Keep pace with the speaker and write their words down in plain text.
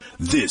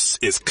This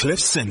is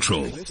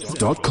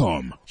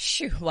CliffCentral.com.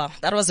 Shoo, wow,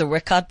 that was a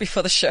workout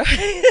before the show.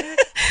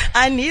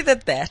 I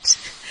needed that.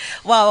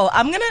 Wow,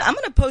 I'm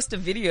gonna post a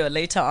video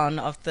later on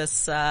of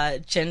this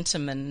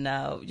gentleman,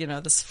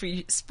 this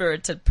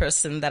free-spirited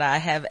person that I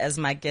have as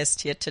my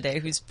guest here today,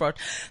 who's brought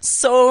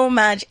so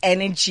much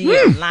energy,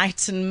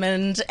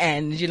 enlightenment,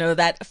 and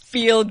that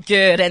feel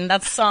good, and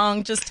that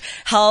song just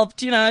helped,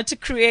 to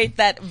create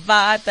that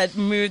vibe, that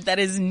mood that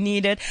is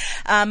needed.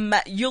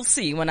 You'll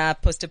see when I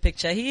post a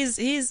picture. He's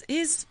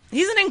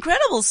an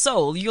incredible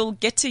soul. You'll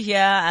get to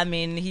hear. I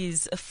mean,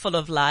 he's full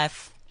of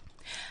life.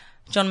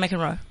 John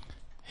McEnroe.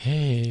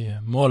 Hey,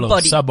 Molo,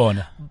 Body.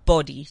 Sabona.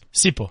 Body.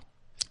 Sipo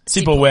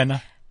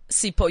Wena.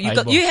 Sipo.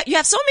 You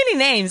have so many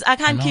names. I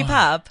can't keep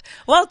up.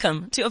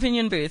 Welcome to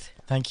Opinion Booth.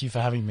 Thank you for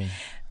having me.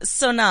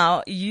 So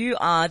now you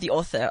are the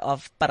author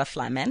of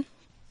Butterfly Man.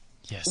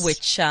 Yes.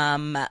 Which,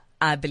 I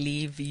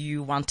believe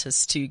you want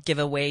us to give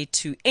away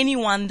to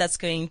anyone that's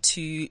going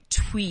to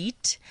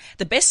tweet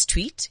the best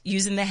tweet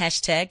using the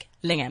hashtag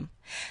Lingam.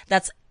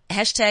 That's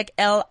hashtag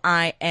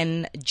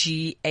LINGAM.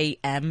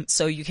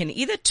 So you can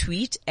either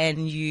tweet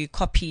and you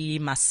copy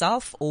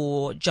myself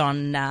or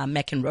John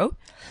McEnroe,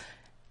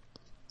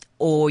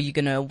 or you're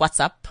going to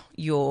WhatsApp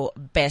your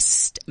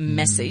best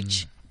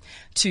message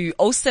to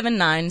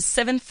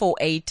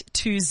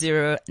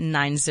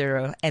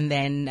 079-748-2090, and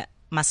then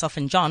myself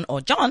and John,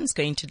 or John's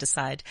going to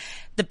decide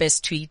the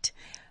best tweet,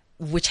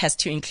 which has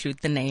to include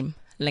the name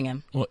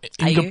Lingam. Well,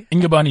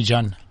 Ingabani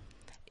John.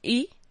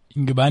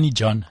 Ingabani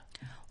John.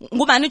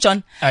 Ngubani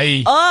John?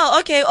 Aye. Oh,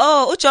 okay.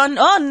 Oh, uJohn.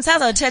 Oh,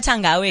 nisazothetha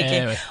ngawe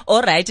ke.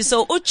 All right.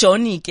 So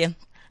uJohnny ke.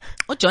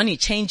 uJohnny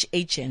change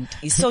agent,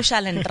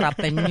 social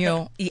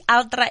entrepreneur,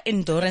 ultra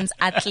endurance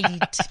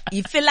athlete,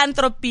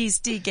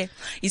 philanthropist ke,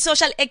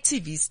 social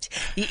activist,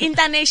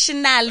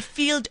 international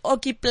field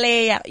hockey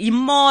player,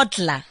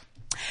 modeler,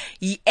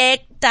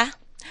 actor,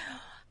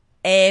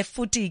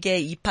 futhi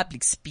ke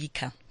public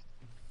speaker.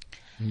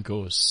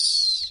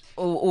 Goes.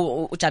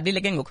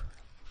 Ujabulile ke ngoku?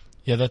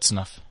 Yeah, that's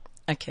enough.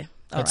 Okay.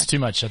 That's too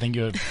much. I think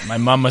my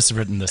mom must have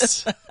written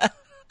this.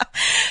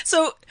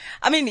 So,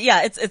 I mean,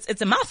 yeah,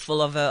 it's a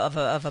mouthful of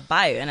a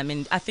bio. And I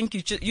mean, I think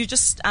you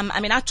just,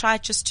 I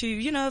tried just to,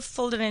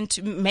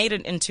 made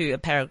it into a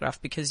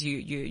paragraph because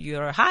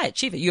you're a high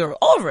achiever. You're an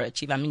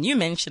overachiever. I mean, you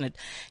mentioned it,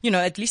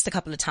 at least a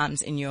couple of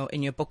times in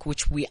your book,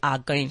 which we are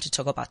going to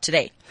talk about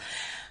today.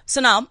 So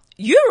now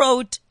you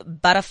wrote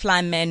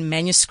Butterfly Man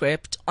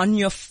manuscript on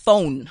your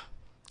phone,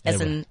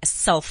 as in a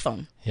cell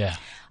phone. Yeah.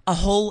 A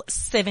whole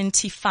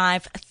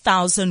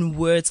 75,000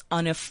 words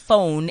on a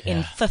phone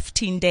in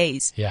 15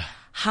 days. Yeah.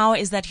 How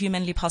is that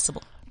humanly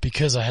possible?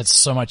 Because I had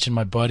so much in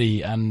my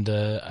body and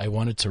I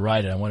wanted to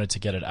write it. I wanted to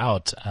get it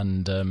out.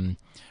 And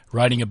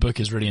writing a book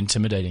is really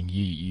intimidating.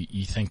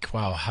 You think,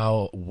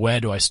 wow,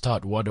 where do I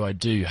start? What do I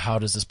do? How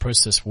does this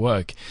process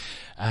work?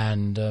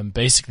 And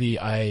basically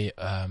I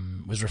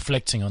was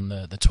reflecting on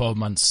the 12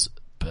 months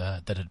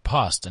that had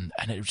passed, and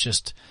it was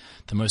just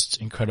the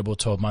most incredible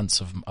 12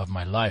 months of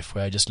my life,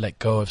 where I just let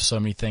go of so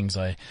many things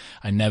I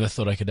never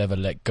thought I could ever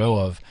let go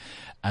of.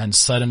 And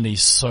suddenly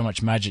so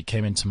much magic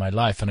came into my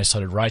life, and I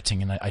started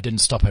writing, and I didn't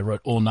stop. I wrote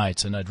all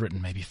night, and I'd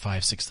written maybe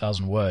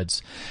 5,000-6,000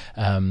 words.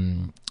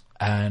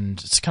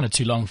 And it's kind of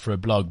too long for a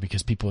blog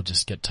because people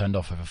just get turned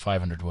off over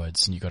 500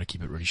 words and you got to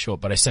keep it really short.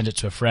 But I sent it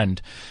to a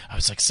friend. I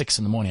was like 6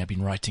 a.m. I'd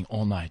been writing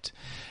all night.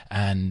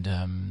 And,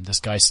 this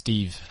guy,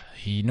 Steve,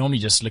 he normally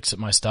just looks at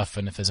my stuff,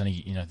 and if there's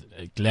any,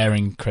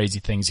 glaring crazy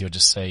things, he'll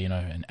just say,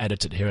 and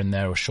edit it here and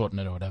there or shorten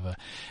it or whatever.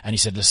 And he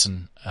said,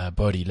 listen,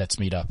 Bodhi, let's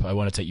meet up. I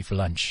want to take you for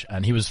lunch.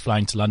 And he was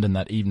flying to London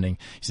that evening.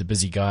 He's a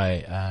busy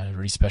guy, a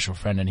really special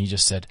friend. And he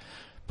just said,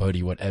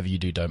 Bodhi, whatever you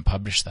do, don't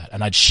publish that.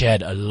 And I'd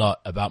shared a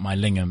lot about my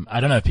lingam. I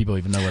don't know if people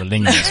even know what a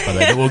lingam is, by the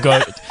way, but we'll go.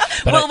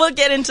 But we'll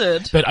get into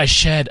it. But I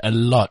shared a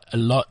lot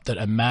that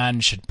a man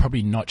should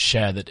probably not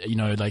share. That,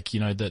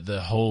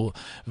 the whole,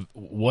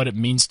 what it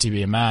means to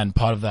be a man.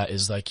 Part of that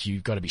is like,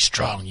 you've got to be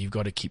strong. You've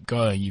got to keep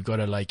going. You've got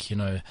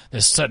to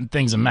there's certain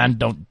things a man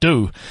don't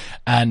do.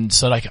 And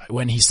so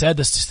when he said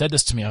this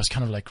to me, I was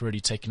kind of like really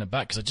taken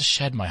aback because I just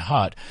shared my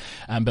heart.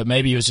 But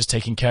maybe he was just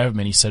taking care of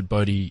me, and he said,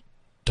 Bodhi,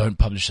 don't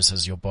publish this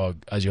as your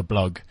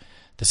blog.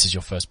 This is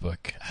your first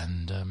book.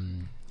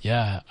 And,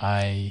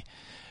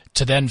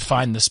 to then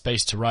find the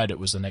space to write it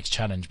was the next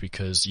challenge,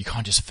 because you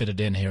can't just fit it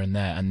in here and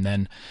there. And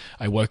then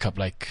I woke up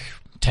like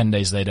 10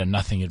 days later,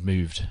 nothing had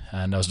moved,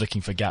 and I was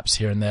looking for gaps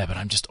here and there, but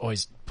I'm just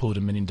always pulled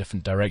in a million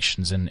different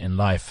directions in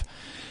life.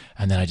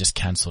 And then I just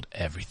cancelled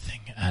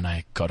everything, and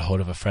I got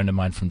hold of a friend of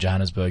mine from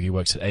Johannesburg. He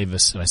works at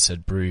Avis, and I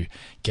said, Brew,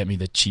 get me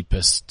the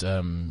cheapest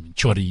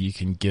chori you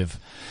can give.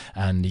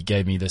 And he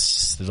gave me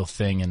this little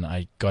thing, and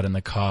I got in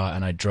the car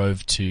and I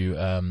drove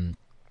to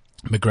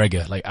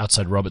McGregor, like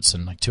outside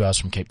Robertson, like 2 hours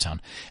from Cape Town,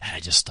 and I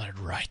just started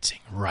writing.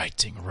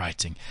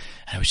 And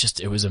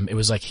it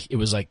was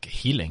like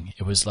healing.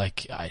 It was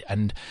like I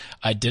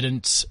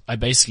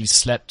basically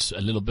slept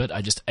a little bit.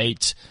 I just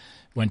ate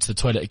went to the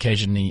toilet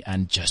occasionally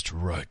and just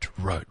wrote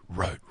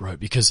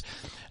because,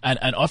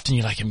 and often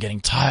you're like, I'm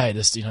getting tired.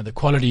 This, the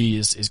quality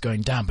is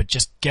going down, but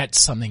just get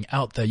something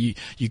out there. You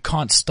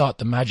can't start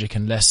the magic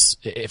unless,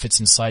 if it's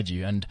inside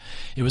you. And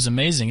it was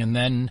amazing. And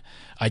then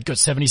I'd got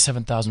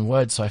 77,000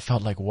 words. So I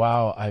felt like,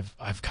 wow,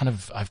 I've kind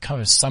of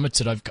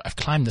summited. I've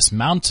climbed this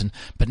mountain,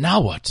 but now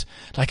what?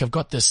 Like I've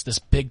got this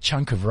big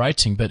chunk of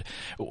writing, but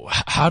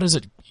how does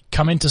it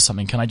come into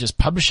something? Can I just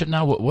publish it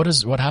now?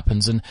 What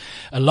happens? And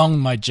along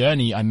my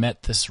journey, I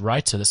met this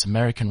writer, this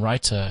American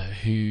writer,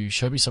 who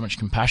showed me so much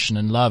compassion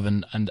and love,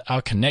 and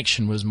our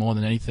connection was more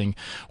than anything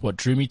what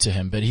drew me to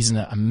him. But he's an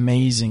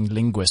amazing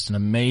linguist, an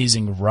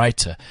amazing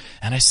writer.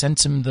 And I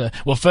sent him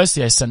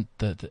firstly I sent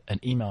an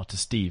email to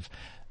Steve.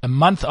 A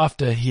month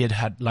after he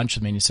had lunch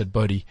with me, and he said,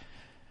 Bodhi,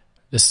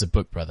 this is a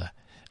book, brother.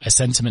 I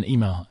sent him an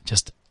email,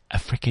 just a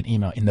freaking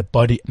email in the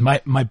body.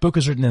 My book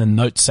was written in the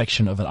notes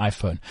section of an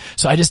iPhone.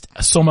 So I just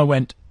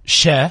went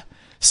share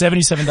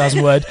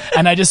 77,000 word.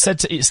 And I just said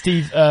to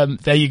Steve,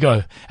 there you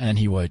go. And then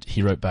he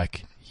wrote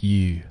back,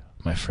 you,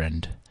 my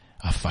friend,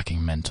 are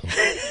fucking mental.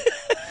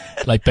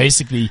 Like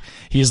basically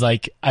he's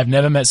like, I've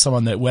never met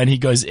someone that when he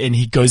goes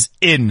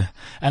in.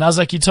 And I was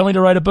like, you told me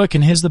to write a book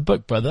and here's the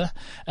book, brother.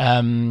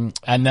 And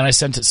then I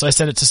sent it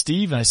to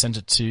Steve and I sent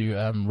it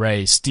to,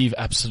 Ray. Steve,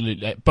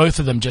 absolutely. Both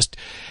of them just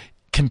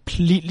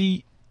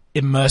completely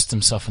immersed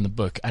himself in the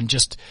book, and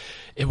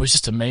it was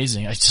just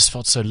amazing. I just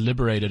felt so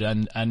liberated,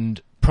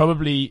 and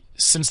probably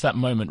since that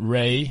moment,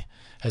 Ray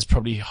has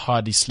probably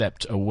hardly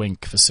slept a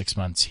wink for 6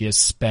 months. He has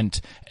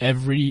spent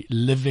every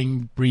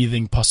living,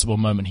 breathing possible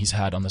moment he's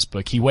had on this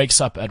book. He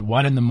wakes up at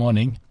 1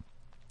 a.m.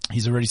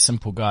 He's a really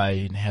simple guy,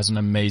 and he has an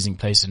amazing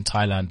place in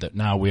Thailand that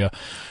now we are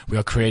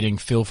creating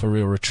Feel for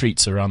Real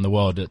retreats around the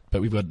world.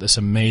 But we've got this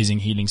amazing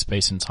healing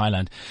space in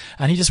Thailand,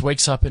 and he just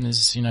wakes up in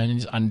his, in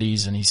his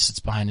undies, and he sits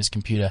behind his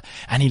computer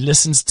and he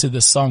listens to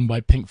the song by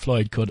Pink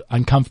Floyd called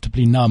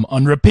Uncomfortably Numb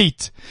on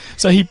repeat.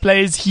 So he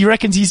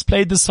reckons he's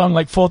played the song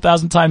like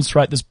 4,000 times to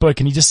write this book,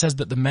 and he just says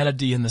that the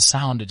melody and the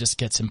sound, it just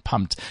gets him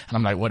pumped. And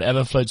I'm like,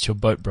 whatever floats your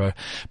boat, bro.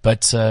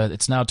 But,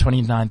 it's now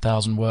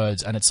 29,000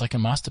 words, and it's like a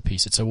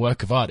masterpiece. It's a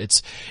work of art.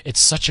 It's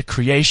such a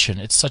creation.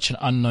 It's such an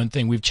unknown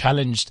thing. We've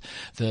challenged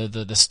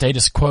the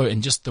status quo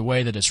in just the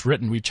way that it's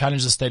written. We've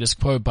challenged the status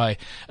quo by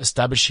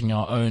establishing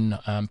our own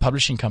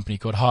publishing company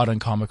called Hard and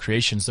Karma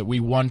Creations, that we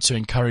want to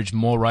encourage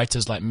more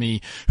writers like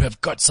me who have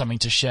got something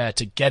to share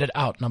to get it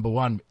out. Number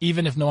one,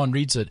 even if no one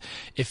reads it,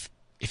 if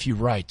you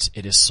write,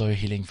 it is so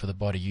healing for the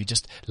body. You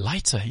just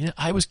lighter.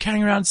 I was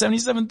carrying around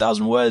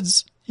 77,000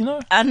 words.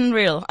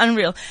 Unreal.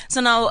 So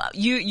now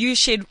you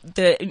shared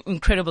the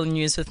incredible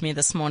news with me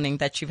this morning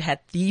that you've had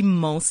the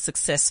most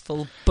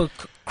successful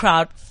book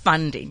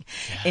crowdfunding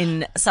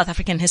in South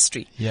African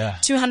history. Yeah.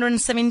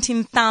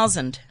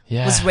 217,000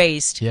 was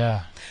raised.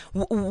 Yeah.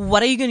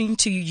 What are you going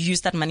to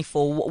use that money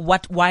for?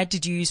 Why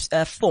did you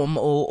form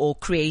or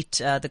create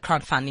the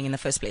crowdfunding in the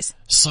first place?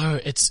 So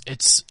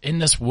it's in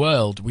this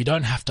world, we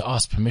don't have to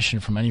ask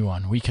permission from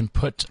anyone. We can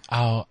put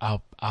our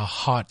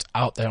heart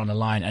out there on the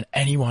line, and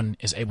anyone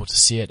is able to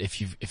see it.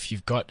 If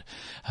you've got,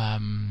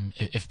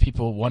 if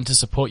people want to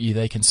support you,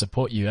 they can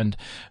support you. And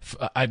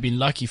I've been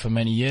lucky for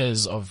many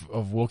years of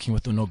walking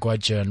with the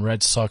Nogwaja and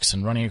Red Sox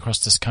and running across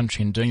this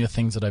country and doing the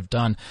things that I've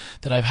done,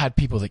 that I've had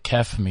people that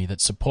care for me, that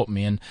support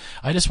me. And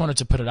I just wanted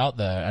to put it out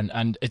there.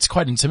 And it's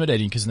quite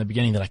intimidating, because in the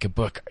beginning they're like, a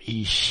book,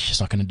 it's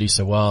not going to do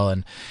so well.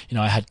 And,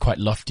 I had quite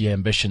lofty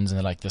ambitions, and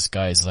they're like, this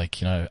guy's like,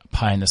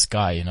 pie in the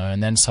sky,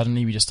 and then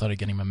suddenly we just started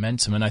getting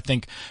momentum. And I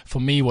think for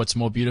me, what's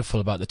more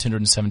beautiful about the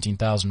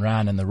 217,000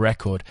 Rand and the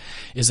record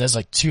is there's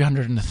like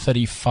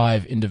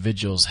 235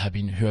 individuals who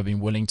have been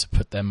willing to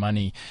put their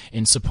money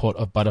in support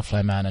of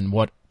Butterfly Man. And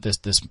what this,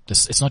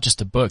 it's not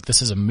just a book.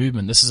 This is a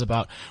movement. This is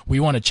about, we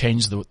want to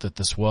change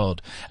this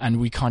world, and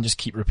we can't just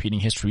keep repeating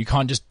history. We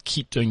can't just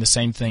keep doing the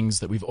same things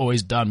that we've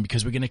always done,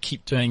 because we're going to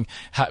keep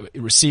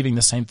receiving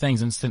the same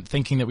things and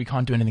thinking that we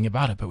can't do anything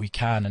about it, but we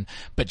can.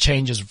 But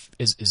change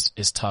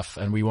is tough,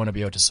 and we want to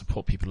be able to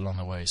support people along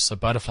the way. So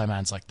Butterfly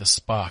Man's like the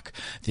spark,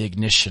 the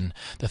ignition,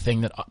 the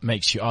thing that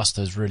makes you ask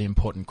those really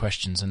important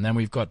questions. And then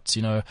we've got,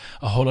 a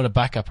whole lot of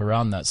backup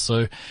around that.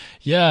 So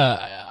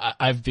yeah,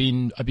 I've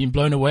been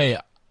blown away.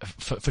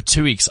 For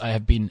 2 weeks, I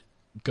have been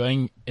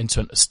going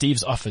into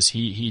Steve's office.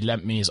 He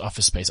lent me his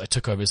office space. I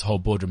took over his whole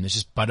boardroom. There's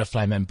just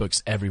Butterfly Men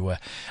books everywhere.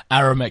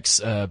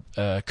 Aramex,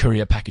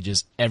 courier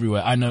packages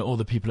everywhere. I know all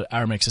the people at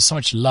Aramex. There's so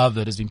much love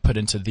that has been put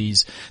into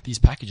these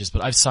packages,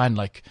 but I've signed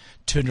like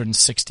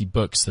 260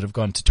 books that have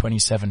gone to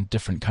 27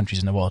 different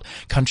countries in the world.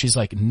 Countries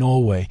like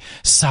Norway,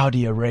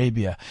 Saudi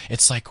Arabia.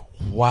 It's like,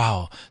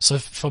 wow. So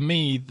for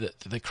me,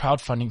 the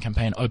crowdfunding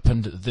campaign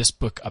opened this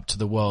book up to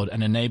the world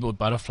and enabled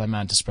Butterfly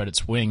Man to spread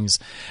its wings.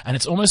 And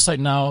it's almost like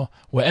now,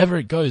 wherever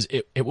it goes,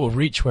 it will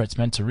reach where it's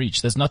meant to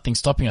reach. There's nothing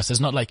stopping us.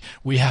 There's not like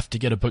we have to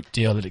get a book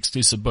deal at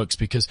Exclusive Books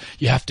because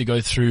you have to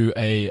go through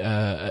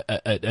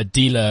a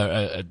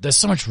dealer. There's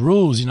so much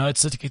rules,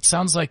 it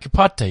sounds like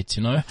apartheid,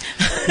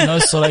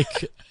 so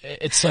like,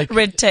 it's like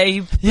red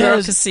tape,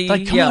 bureaucracy.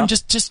 Like, come on,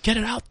 just get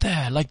it out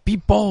there. Like, be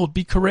bold,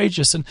 be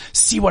courageous, and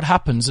see what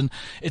happens. And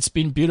it's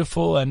been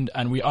beautiful. And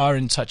we are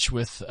in touch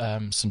with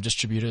some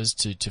distributors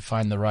to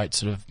find the right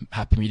sort of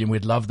happy medium.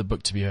 We'd love the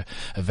book to be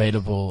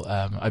available.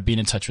 I've been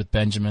in touch with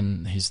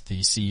Benjamin. He's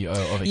the CEO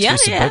of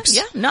Exclusive Books.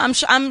 Yeah. No, I'm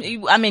sure.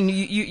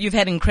 You've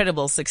had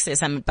incredible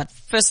success. But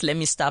first, let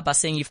me start by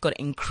saying you've got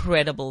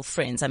incredible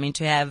friends. I mean,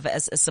 to have a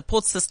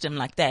support system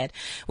like that,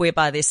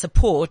 whereby they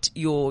support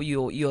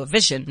your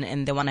vision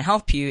and they want to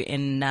help you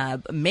in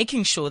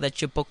making sure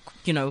that your book,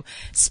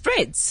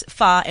 spreads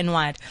far and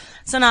wide.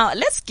 So now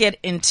let's get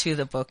into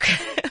the book.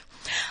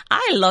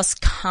 I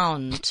lost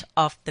count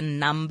of the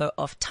number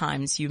of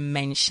times you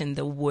mentioned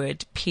the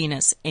word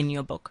penis in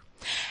your book.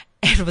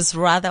 It was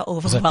rather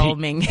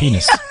overwhelming.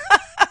 Penis.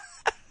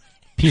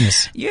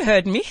 Penis. You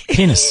heard me.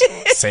 Penis.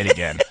 Say it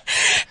again.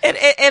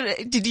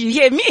 Did you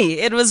hear me?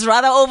 It was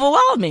rather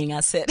overwhelming,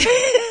 I said.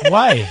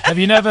 Why? Have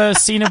you never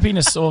seen a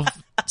penis or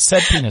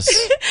said penis?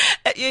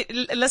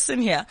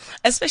 Listen here,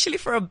 especially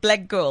for a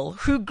black girl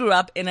who grew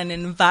up in an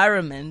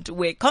environment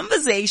where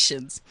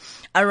conversations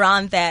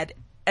around that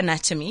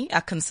anatomy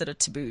are considered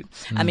taboo.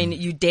 I mean,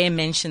 you dare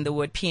mention the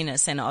word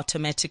penis and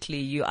automatically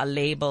you are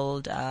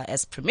labeled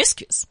as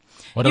promiscuous.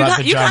 What about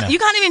vagina? You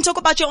can't even talk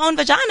about your own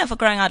vagina, for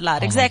crying out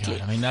loud. Oh exactly. my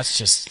God. I mean,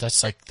 that's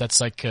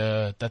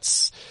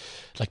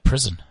like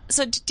prison.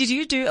 So did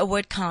you do a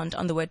word count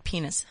on the word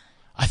penis?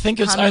 I think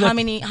it's how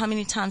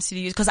many times did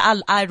you use? Because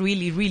I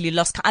really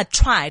lost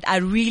count. I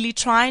really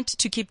tried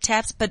to keep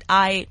tabs, but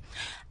I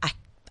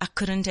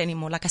couldn't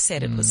anymore. Like I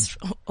said, it was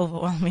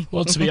overwhelming.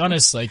 Well, to be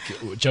honest, like,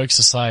 jokes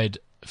aside,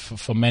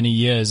 for many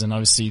years, and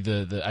obviously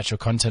the actual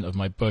content of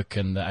my book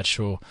and the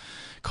actual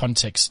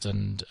context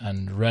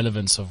and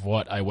relevance of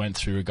what I went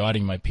through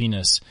regarding my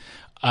penis,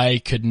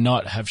 I could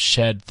not have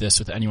shared this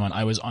with anyone.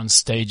 I was on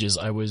stages.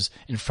 I was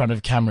in front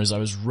of cameras. I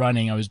was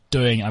running. I was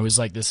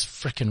like this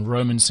frickin'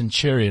 Roman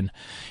centurion,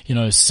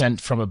 sent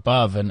from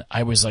above. And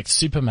I was like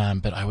Superman,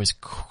 but I was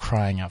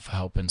crying out for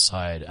help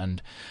inside,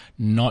 and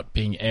not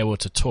being able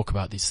to talk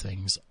about these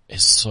things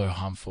is so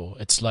harmful.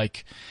 It's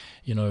like,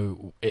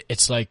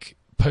 it's like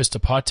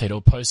post-apartheid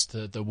or post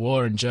the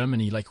war in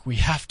Germany. Like, we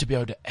have to be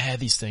able to air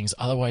these things,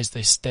 otherwise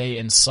they stay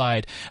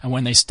inside, and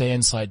when they stay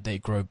inside they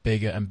grow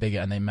bigger and bigger,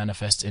 and they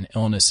manifest in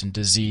illness and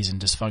disease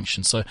and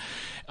dysfunction. So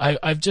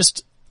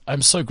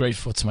I'm so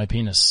grateful to my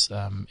penis.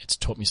 It's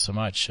taught me so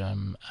much,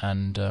 and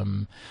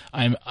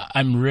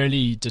I'm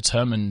really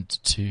determined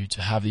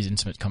to have these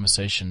intimate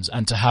conversations,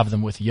 and to have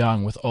them with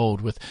young, with old,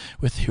 with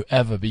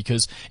whoever.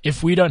 Because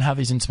if we don't have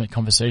these intimate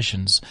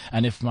conversations,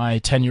 and if my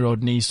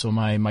 10-year-old niece or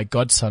my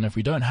godson, if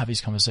we don't have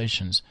these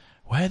conversations,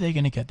 where are they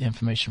going to get the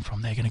information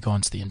from? They're going to go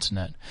onto the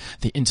internet.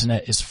 The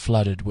internet is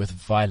flooded with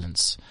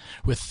violence,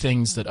 with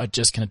things that are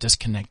just going to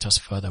disconnect us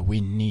further.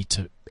 We need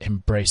to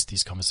embrace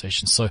these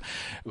conversations. So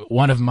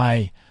one of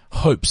my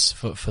hopes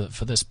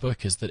for this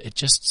book is that it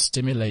just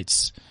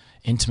stimulates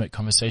intimate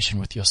conversation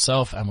with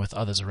yourself and with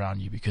others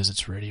around you, because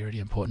it's really, really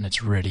important.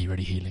 It's really,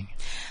 really healing.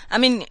 I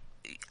mean,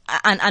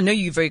 I know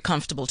you're very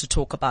comfortable to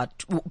talk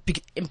about,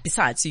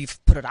 besides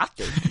you've put it out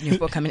there in your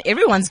book. I mean,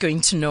 everyone's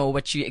going to know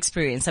what you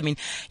experienced. I mean,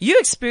 you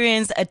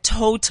experienced a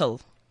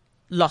total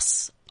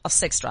loss of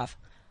sex drive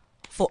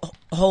for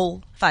a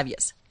whole 5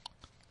 years.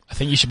 I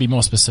think you should be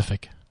more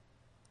specific.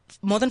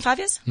 More than 5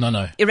 years?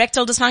 No.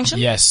 Erectile dysfunction?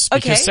 Yes,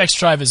 because sex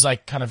drive is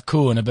like kind of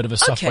cool and a bit of a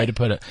soft way to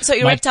put it. So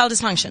erectile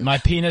dysfunction. My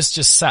penis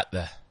just sat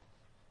there.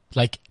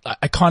 Like,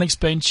 I can't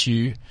explain to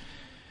you,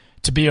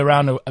 to be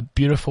around a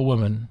beautiful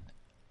woman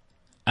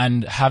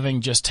and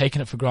having just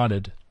taken it for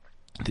granted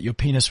that your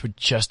penis would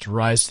just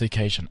rise to the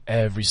occasion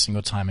every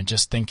single time, and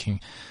just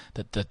thinking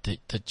that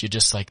you're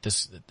just like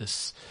this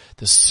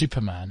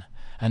Superman,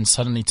 and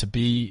suddenly to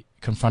be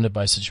confronted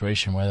by a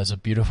situation where there's a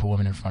beautiful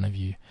woman in front of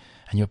you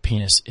and your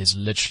penis is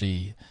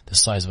literally the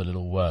size of a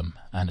little worm,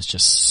 and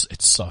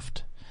it's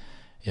soft.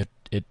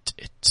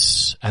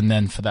 And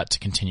then for that to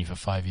continue for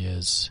 5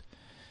 years,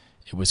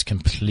 it was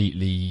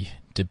completely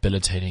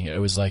debilitating.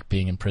 It was like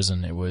being in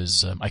prison. It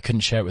was, I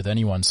couldn't share it with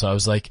anyone. So I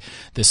was like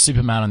this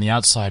Superman on the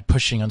outside,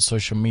 pushing on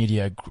social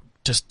media,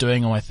 just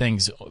doing all my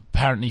things,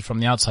 apparently from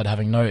the outside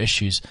having no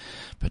issues,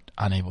 but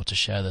unable to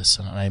share this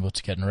and unable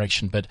to get an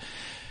erection. But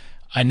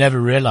I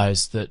never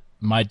realized that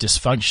my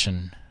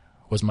dysfunction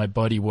was my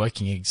body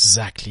working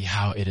exactly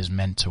how it is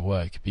meant to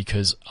work.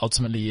 Because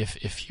ultimately,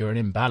 if you're in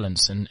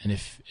imbalance and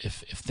if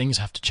things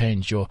have to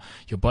change, your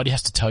body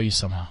has to tell you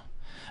somehow.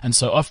 And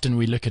so often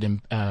we look at a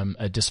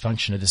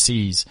dysfunction, a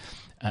disease,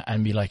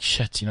 and be like,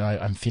 shit,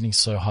 I'm feeling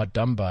so hard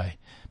done by.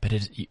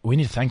 But we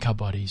need to thank our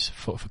bodies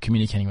for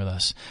communicating with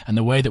us. And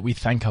the way that we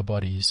thank our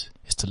bodies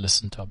is to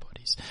listen to our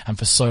bodies. And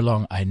for so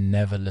long, I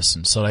never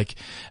listened. So like,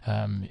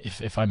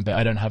 if I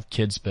don't have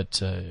kids,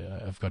 but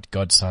I've got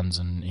godsons,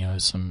 and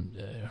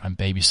I'm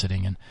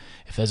babysitting. And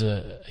if there's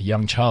a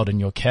young child in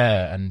your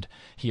care and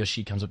he or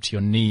she comes up to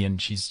your knee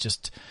and she's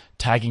just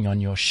tagging on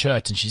your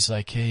shirt and she's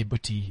like, hey,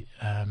 Buti,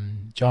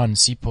 John,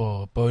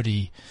 Sipo,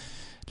 Bodhi,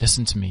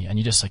 listen to me. And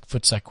you just like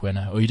futsak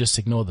winner, or you just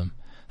ignore them.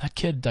 that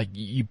kid, like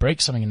you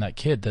break something in that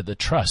kid, the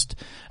trust.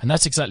 And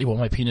that's exactly what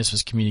my penis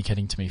was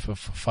communicating to me for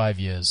 5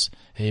 years.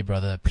 Hey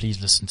brother,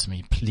 please listen to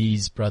me.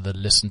 Please brother,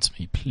 listen to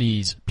me.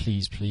 Please,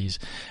 please, please.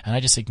 And I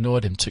just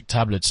ignored him, took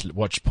tablets,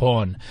 watched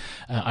porn.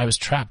 I was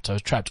trapped.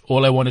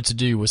 All I wanted to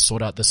do was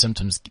sort out the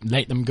symptoms,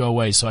 make them go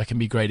away so I can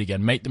be great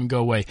again, make them go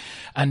away.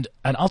 And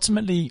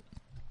ultimately,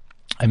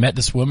 I met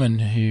this woman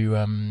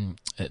who,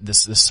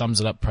 this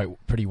sums it up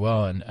pretty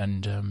well.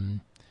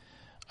 And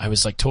I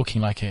was like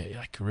talking like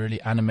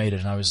really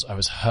animated, and I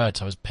was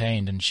hurt, I was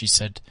pained. And she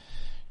said,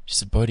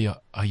 Bodhi,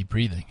 are you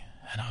breathing?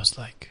 And I was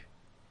like,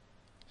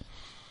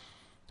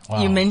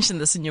 wow. You mentioned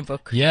this in your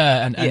book.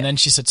 Yeah. And then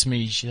she said to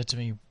me,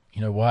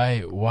 you know,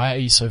 why are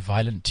you so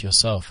violent to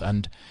yourself?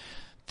 And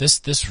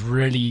this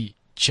really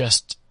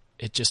just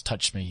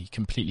touched me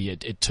completely.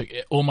 It took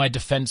all my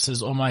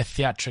defenses, all my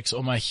theatrics,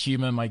 all my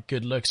humor, my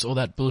good looks, all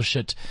that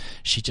bullshit.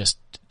 She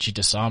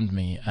disarmed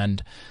me.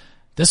 And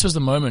this was the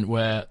moment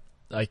where,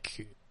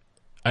 like,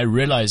 I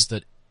realized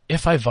that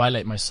if I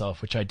violate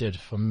myself, which I did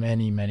for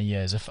many, many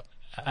years,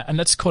 and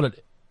let's call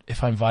it,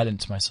 if I'm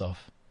violent to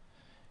myself,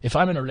 if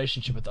I'm in a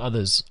relationship with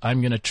others, I'm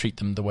going to treat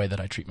them the way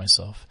that I treat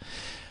myself.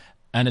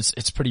 And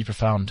it's pretty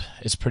profound.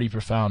 It's pretty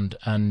profound.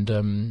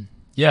 And,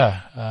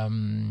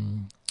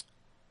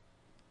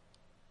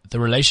 the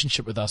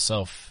relationship with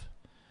ourself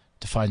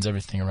defines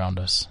everything around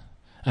us.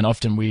 And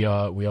often we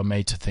are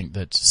made to think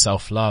that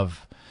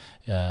self-love,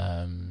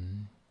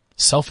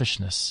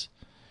 selfishness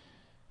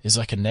is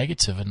like a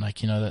negative. And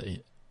like, you know,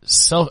 that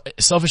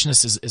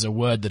selfishness is a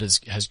word that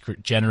has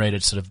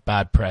generated sort of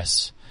bad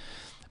press.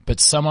 But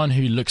someone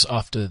who looks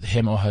after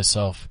him or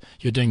herself,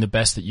 you're doing the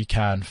best that you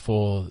can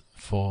for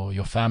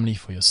your family,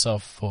 for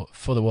yourself,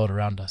 for the world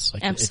around us.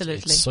 Like, absolutely.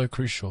 It's so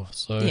crucial.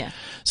 So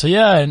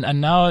yeah.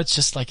 And now it's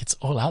just like, it's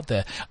all out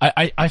there.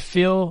 I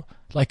feel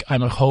like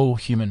I'm a whole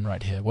human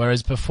right here.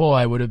 Whereas before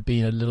I would have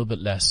been a little bit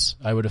less.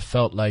 I would have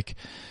felt like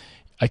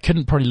I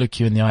couldn't probably look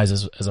you in the eyes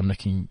as I'm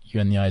looking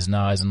you in the eyes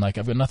now, as in like,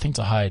 I've got nothing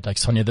to hide. Like,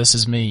 Sonia, this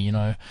is me, you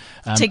know.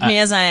 Take me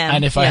as I am.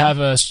 And if I have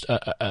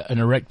an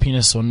erect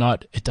penis or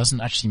not, it doesn't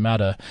actually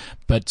matter.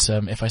 But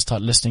if I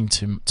start listening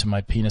to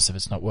my penis, if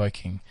it's not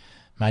working,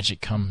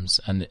 magic comes.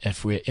 And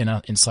if we're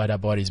inside our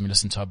bodies and we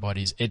listen to our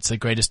bodies, it's the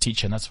greatest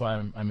teacher. And that's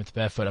why I'm with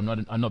barefoot. I'm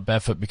not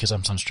barefoot because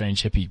I'm some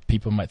strange hippie.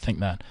 People might think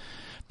that,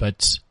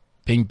 but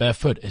being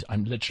barefoot,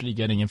 I'm literally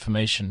getting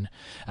information,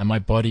 and my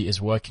body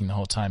is working the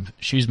whole time.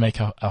 Shoes make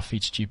our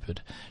feet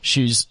stupid.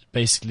 Shoes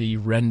basically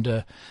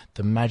render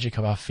the magic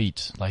of our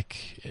feet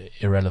like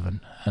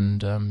irrelevant.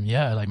 And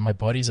like my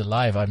body's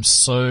alive. I'm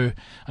so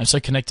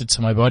connected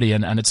to my body,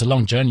 and it's a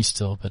long journey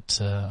still, but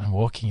I'm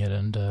walking it.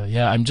 And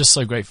I'm just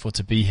so grateful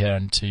to be here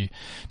and to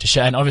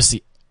share. And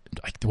obviously,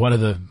 like, one of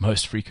the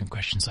most frequent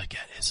questions I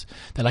get is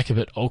they're like a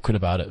bit awkward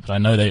about it, but I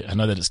know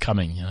that it's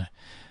coming. You know,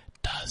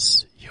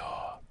 does your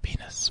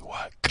penis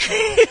work?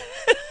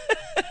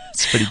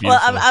 It's pretty beautiful.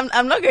 Well,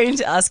 I'm not going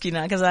to ask you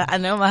now because I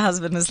know my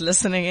husband is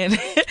listening in.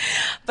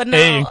 But no,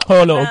 hey,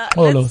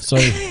 Polo,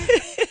 sorry.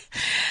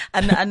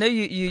 And I know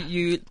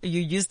you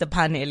used the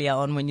pun earlier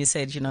on when you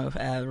said, you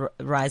know,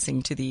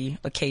 rising to the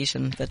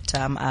occasion, but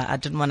I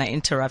didn't want to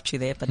interrupt you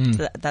there, but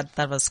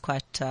that was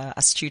quite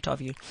astute of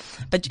you.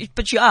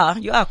 But you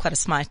are quite a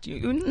smart,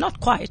 you're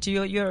not quite,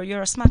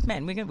 you're a smart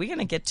man. We're going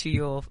to get to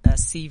your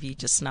CV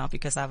just now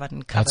because I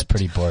haven't covered. That's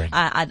pretty boring.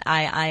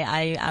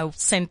 I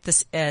sent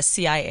this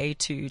CIA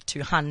to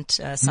hunt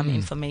some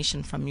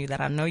information from you that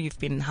I know you've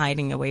been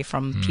hiding away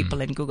from people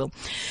in Google.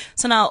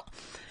 So now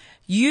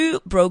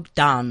you broke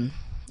down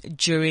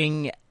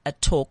during a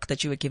talk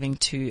that you were giving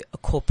to a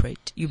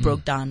corporate. You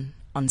broke down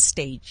on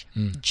stage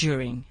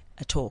during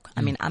a talk.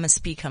 I mean, I'm a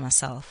speaker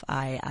myself.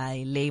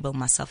 I label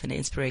myself an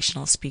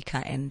inspirational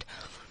speaker, and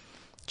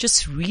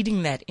just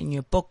reading that in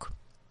your book,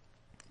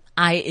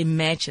 I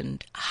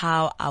imagined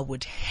how I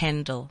would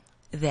handle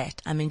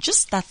that. I mean,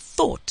 just that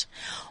thought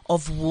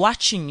of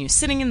watching you,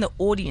 sitting in the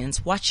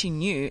audience,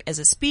 watching you as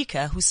a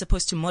speaker who's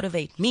supposed to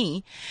motivate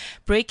me,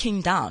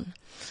 breaking down.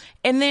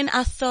 And then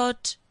I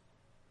thought,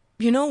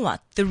 you know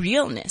what? The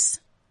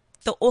realness,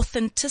 the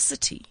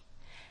authenticity.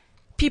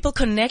 People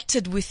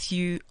connected with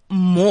you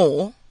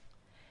more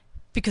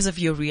because of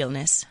your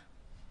realness.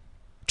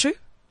 True?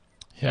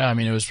 Yeah, I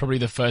mean, it was probably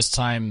the first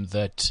time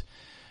that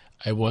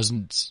I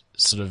wasn't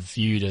sort of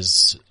viewed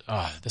as,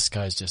 this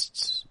guy's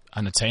just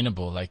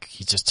unattainable. Like,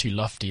 he's just too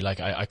lofty.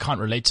 Like, I can't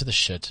relate to this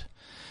shit.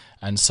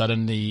 And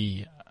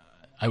suddenly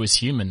I was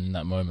human in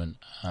that moment.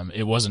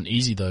 It wasn't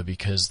easy though,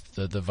 because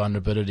the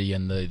vulnerability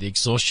and the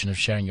exhaustion of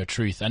sharing your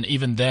truth. And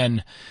even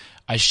then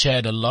I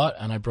shared a lot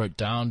and I broke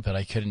down, but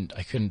I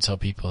couldn't tell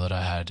people that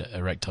I had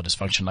erectile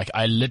dysfunction. Like,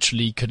 I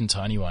literally couldn't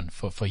tell anyone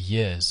for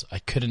years. I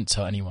couldn't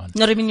tell anyone.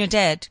 Not even your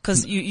dad,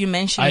 because you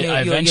mentioned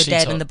your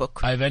dad in the book.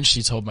 I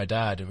eventually told my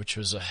dad, which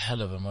was a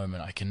hell of a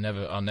moment.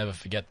 I'll never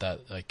forget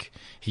that. Like,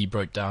 he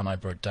broke down, I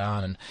broke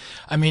down. And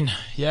I mean,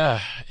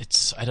 yeah,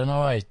 I don't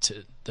know,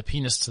 the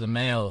penis to the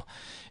male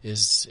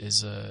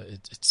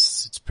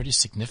it's pretty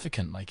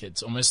significant. Like,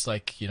 it's almost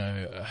like, you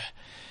know,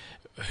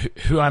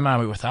 who am I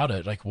without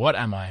it? Like, what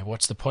am I?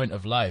 What's the point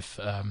of life?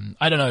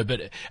 I don't know,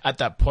 but at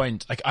that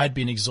point, like, I'd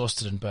been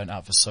exhausted and burnt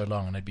out for so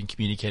long, and I'd been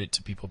communicating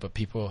to people, but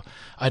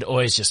I'd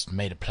always just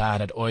made a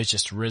plan. I'd always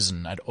just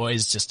risen. I'd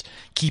always just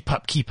keep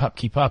up.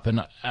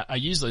 And I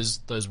use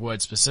those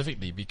words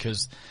specifically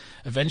because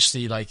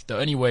eventually, like, the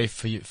only way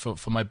for me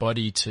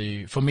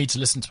to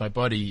listen to my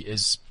body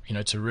is,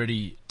 to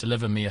really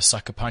deliver me a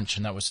sucker punch,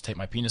 and that was to take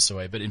my penis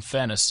away. But in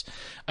fairness,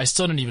 I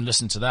still didn't even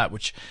listen to that,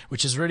 which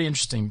is really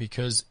interesting,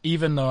 because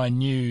even though I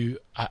knew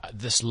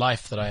this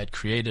life that I had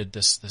created,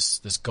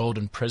 this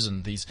golden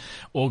prison, these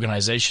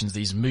organizations,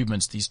 these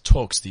movements, these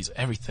talks, these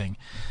everything,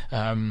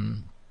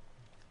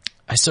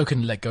 I still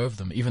couldn't let go of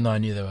them, even though I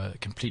knew they were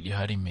completely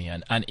hurting me.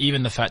 And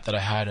even the fact that I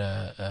had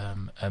a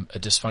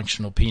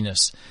dysfunctional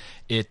penis,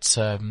 it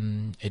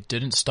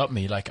didn't stop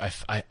me. Like,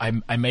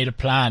 I made a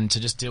plan to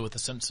just deal with the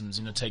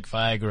symptoms, take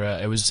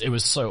Viagra. It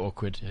was so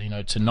awkward,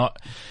 to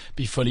not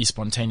be fully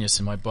spontaneous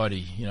in my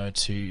body,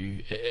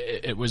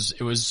 it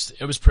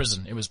was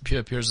prison. It was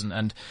pure prison.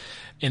 And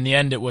in the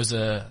end, it was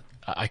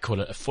I call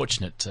it a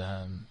fortunate,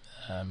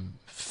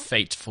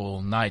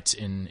 fateful night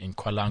in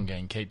Kwalanga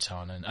in Cape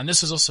Town. And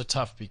this is also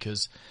tough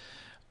because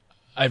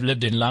I've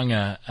lived in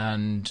Langa,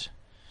 and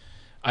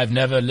I've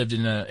never lived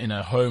in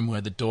a home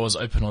where the doors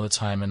open all the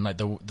time and like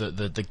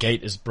the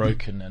gate is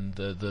broken and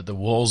the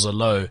walls are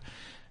low.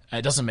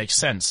 It doesn't make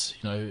sense,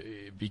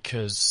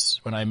 because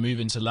when I move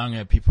into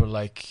Langa, people are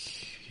like,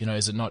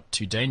 is it not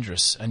too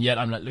dangerous? And yet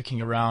I'm like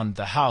looking around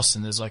the house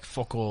and there's like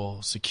fuck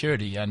all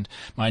security, and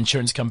my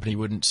insurance company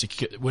wouldn't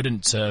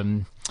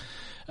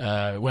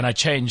when I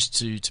changed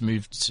to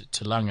move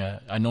to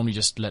Langa, I normally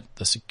just let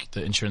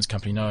the insurance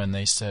company know, and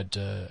they said,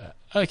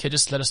 okay,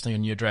 just let us know your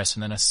new address.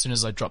 And then as soon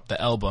as I dropped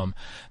the L-bomb,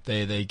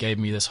 they gave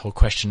me this whole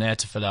questionnaire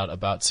to fill out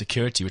about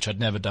security, which I'd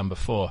never done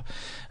before.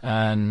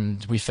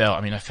 And we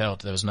failed. I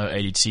failed. There was no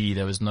ADT.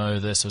 There was no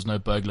this. There was no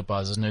burglar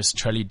bars. There was no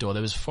trellis door.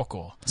 There was fuck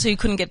all. So you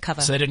couldn't get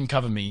cover? So they didn't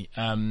cover me.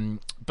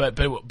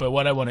 But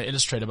what I want to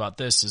illustrate about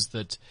this is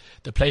that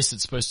the place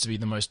that's supposed to be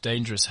the most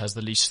dangerous has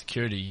the least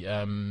security.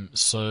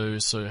 So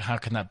how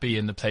can that be?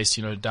 In the place,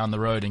 down the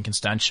road in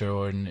Constantia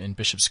or in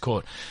Bishop's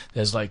Court,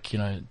 there's like,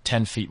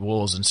 10 feet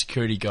walls and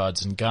security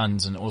guards and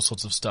guns and all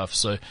sorts of stuff.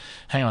 So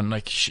hang on,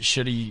 like,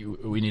 surely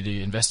we need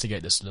to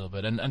investigate this a little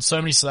bit. And so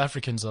many South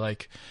Africans are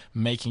like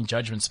making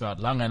judgments about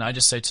Langa, and I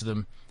just say to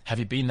them, have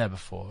you been there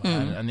before?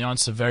 And the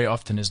answer very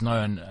often is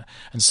no.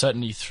 And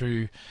certainly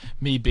through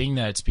me being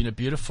there, it's been a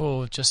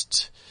beautiful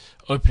just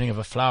opening of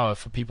a flower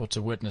for people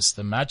to witness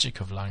the magic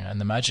of Langa and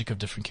the magic of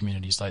different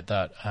communities like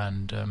that.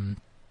 And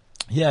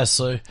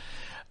so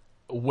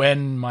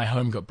when my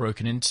home got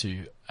broken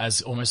into,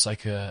 as almost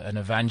like an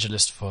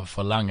evangelist for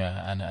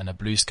Langa and a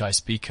blue sky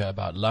speaker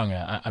about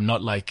Langa, I'm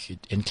not like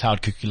in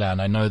Cloud Cuckoo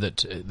Land. I know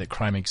that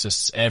crime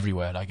exists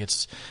everywhere. Like,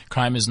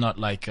 crime is not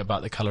like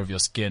about the color of your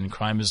skin.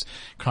 Crime is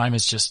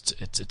just,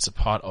 it's a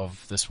part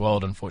of this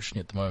world,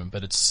 unfortunately, at the moment,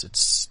 but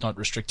it's not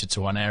restricted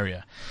to one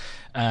area.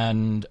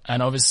 And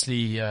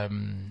obviously,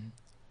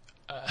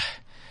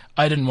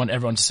 I didn't want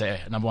everyone to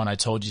say, number one, I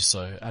told you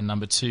so, and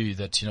number two,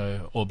 that,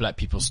 all black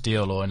people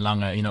steal, or in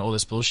Langa, all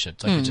this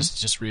bullshit. Like, it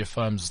just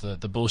reaffirms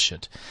the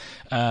bullshit.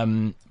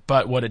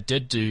 But what it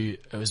did do,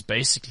 it was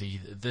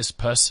basically this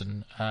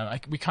person,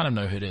 we kind of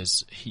know who it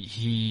is.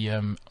 He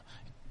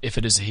if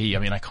it is a he,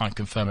 I can't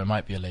confirm, it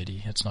might be a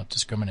lady. It's not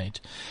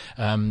discriminate.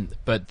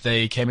 But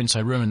they came into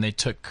my room and they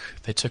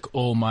took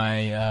all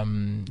my,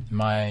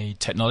 my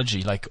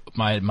technology, like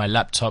my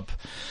laptop,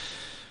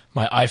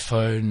 my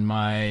iPhone,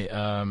 my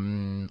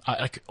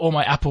all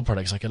my Apple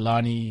products, like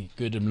Alani,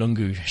 Good and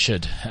Mlungu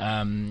shit.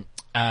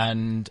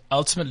 And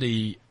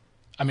ultimately,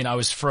 I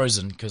was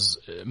frozen because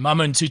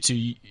Mama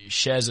Ntutu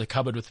shares a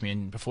cupboard with me,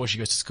 and before she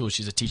goes to school,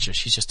 she's a teacher.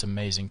 She's just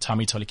amazing.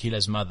 Tami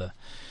Tolikile's mother.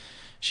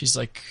 She's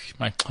like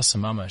my Xhosa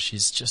mama.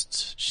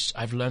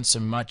 I've learned so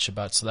much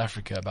about South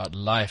Africa, about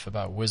life,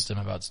 about wisdom,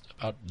 about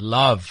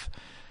love.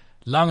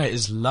 Langa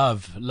is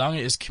love. Langa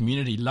is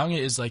community. Langa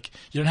is like,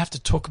 you don't have to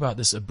talk about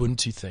this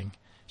Ubuntu thing.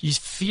 You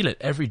feel it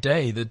every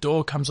day. The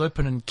door comes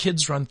open and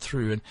kids run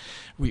through, and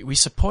we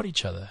support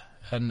each other.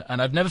 And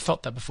I've never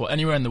felt that before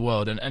anywhere in the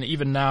world. And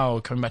even now,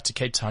 coming back to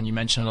Cape Town, you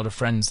mentioned a lot of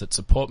friends that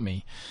support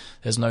me.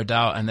 There's no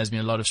doubt. And there's been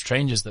a lot of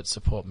strangers that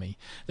support me.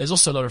 There's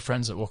also a lot of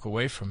friends that walk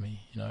away from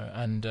me,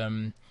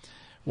 and,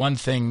 one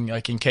thing,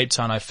 like in Cape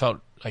Town, I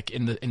felt like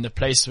in the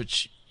place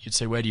which you'd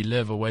say, where do you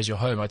live or where's your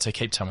home? I'd say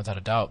Cape Town without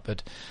a doubt.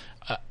 But,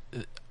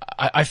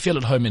 I feel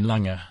at home in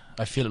Langa.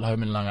 I feel at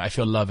home in Langa. I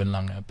feel love in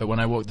Langa. But when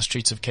I walk the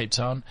streets of Cape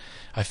Town,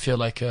 I feel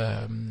like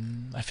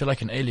an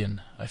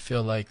alien. I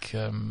feel like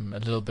a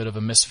little bit of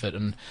a misfit,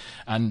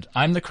 and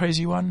I'm the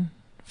crazy one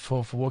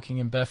for walking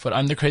in barefoot.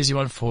 I'm the crazy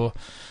one for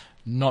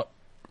not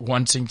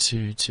wanting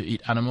to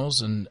eat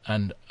animals, and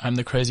I'm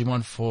the crazy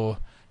one for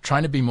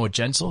trying to be more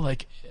gentle.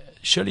 Like,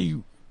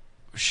 surely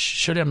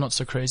I'm not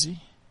so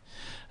crazy.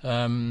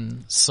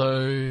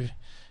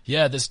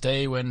 Yeah, this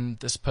day when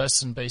this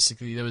person,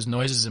 basically, there was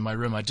noises in my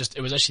room. It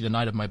was actually the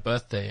night of my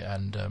birthday,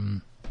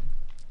 and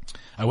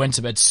I went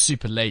to bed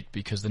super late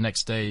because the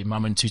next day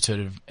Mum and Tutu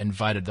had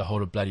invited the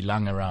whole of bloody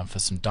Langa around for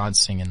some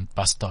dancing and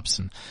bus stops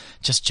and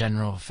just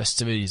general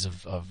festivities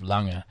of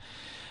Langa.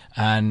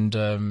 And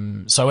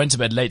so I went to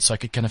bed late so I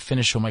could kind of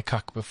finish all my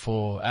cuck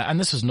before, and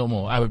this was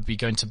normal. I would be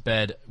going to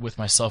bed with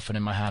my cell phone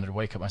in my hand. I'd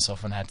wake up my cell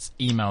phone, had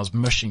emails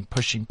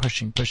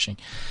pushing.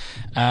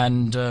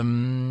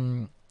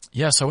 And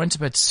yeah, so I went to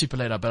bed super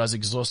late, but I was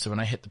exhausted. When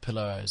I hit the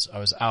pillow, I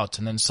was out.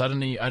 And then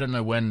suddenly, I don't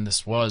know when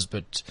this was,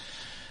 but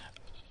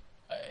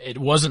it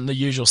wasn't the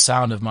usual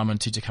sound of Mama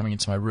and Tutu coming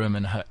into my room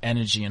and her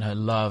energy and her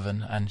love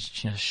and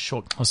you know,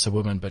 short, what's a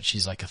woman, but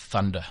she's like a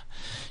thunder.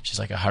 She's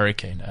like a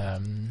hurricane.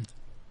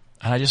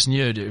 And I just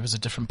knew it was a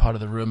different part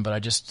of the room, but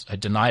I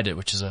denied it,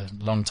 which is a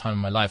long time in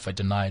my life. I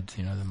denied,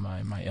 you know,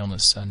 my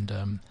illness.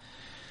 And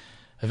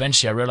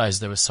eventually I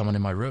realized there was someone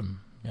in my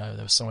room. Yeah,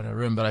 there was someone in a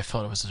room, but I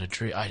felt it was a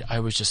dream.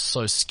 I was just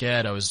so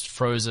scared. I was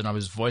frozen. I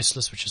was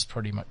voiceless, which is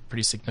pretty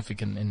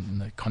significant in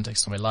the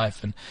context of my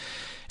life. And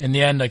in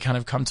the end, I kind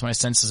of come to my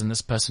senses, and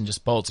this person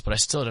just bolts, but I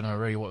still don't know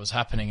really what was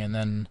happening. And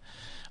then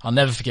I'll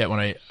never forget when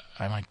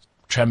I'm like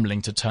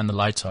trembling to turn the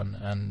light on,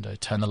 and I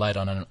turn the light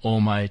on, and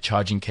all my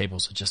charging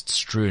cables are just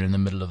strewn in the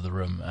middle of the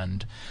room.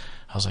 And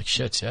I was like,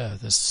 shit, yeah,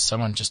 there's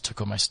someone just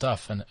took all my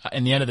stuff. And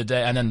in the end of the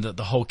day, and then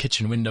the whole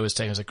kitchen window was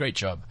taken. It was a great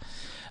job.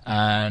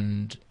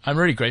 And I'm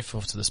really grateful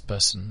to this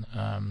person.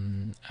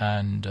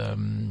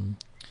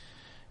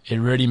 It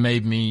really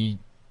made me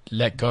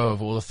let go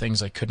of all the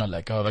things I could not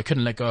let go of. I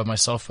couldn't let go of my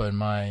cell phone,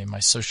 my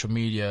social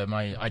media,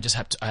 I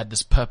had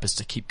this purpose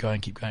to keep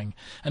going.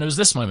 And it was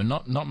this moment,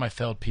 not my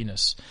failed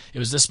penis. It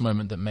was this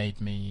moment that made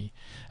me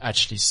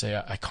actually say,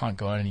 I can't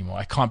go on anymore.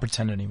 I can't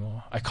pretend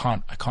anymore. I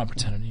can't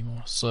pretend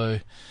anymore. So,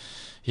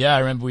 yeah, I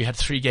remember we had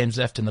 3 games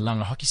left in the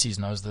Langa hockey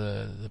season. I was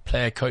the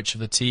player coach of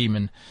the team,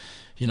 and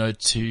you know,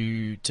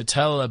 to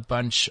tell a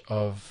bunch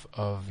of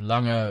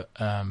Langa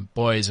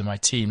boys in my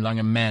team,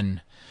 Langa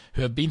men,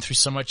 who have been through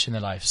so much in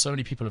their life. So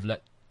many people have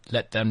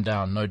let them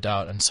down, no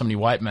doubt, and so many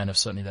white men have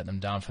certainly let them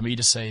down. For me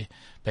to say,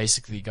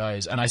 basically,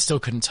 guys, and I still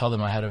couldn't tell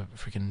them I had a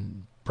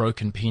freaking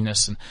broken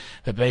penis,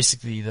 but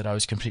basically that I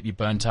was completely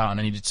burnt out and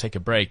I needed to take a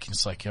break.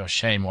 It's like, oh,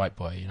 shame, white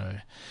boy, you know.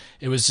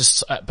 It was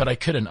just, but I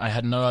couldn't. I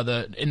had no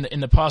other. In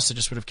the past, I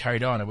just would have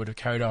carried on. I would have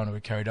carried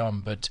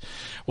on. But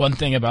one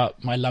thing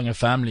about my Langa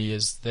family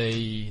is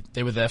they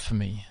were there for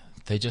me.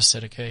 They just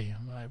said, okay,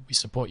 we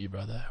support you,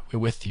 brother. We're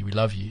with you. We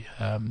love you.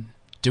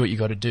 Do what you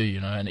got to do, you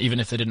know. And even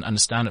if they didn't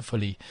understand it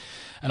fully,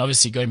 and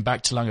obviously going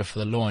back to Langa for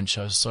the launch,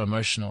 I was so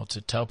emotional to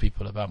tell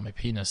people about my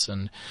penis.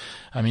 And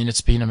I mean,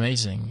 it's been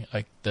amazing.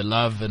 Like the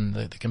love and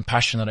the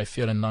compassion that I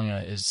feel in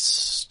Langa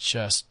is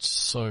just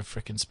so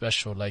freaking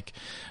special. Like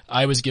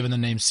I was given the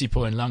name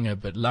Sipho in Langa,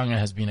 but Langa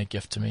has been a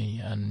gift to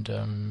me. And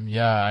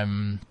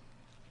I'm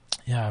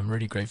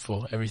really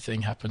grateful.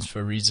 Everything happens for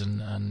a reason.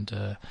 And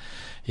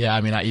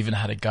I mean, I even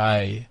had a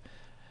guy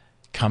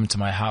come to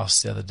my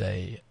house the other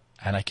day,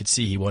 and I could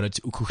see he wanted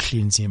to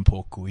ukuhlinzi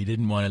impoku. He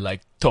didn't want to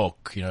like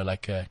talk, you know,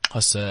 like a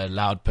Xhosa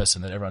loud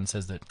person that everyone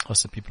says that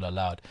Xhosa people are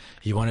loud.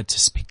 He wanted to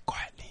speak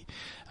quietly,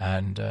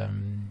 and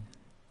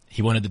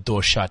he wanted the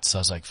door shut. So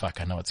I was like, fuck,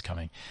 I know what's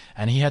coming.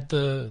 And he had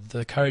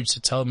the courage to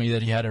tell me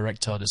that he had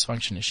erectile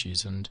dysfunction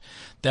issues. And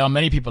there are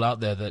many people out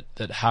there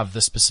that have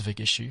this specific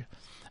issue.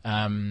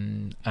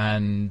 And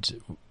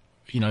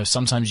you know,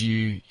 sometimes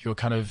you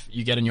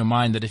get in your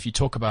mind that if you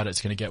talk about it, it's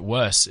going to get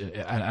worse,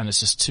 and it's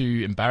just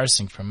too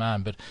embarrassing for a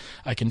man. But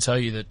I can tell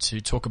you that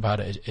to talk about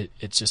it,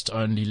 it just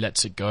only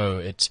lets it go.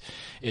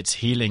 It's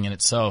healing in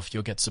itself.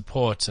 You'll get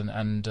support,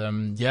 and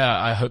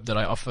I hope that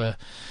I offer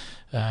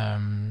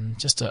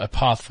just a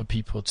path for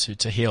people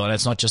to heal. And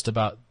it's not just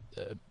about.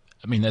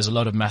 I mean, there's a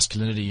lot of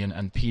masculinity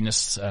and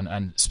penis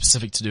and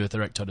specific to do with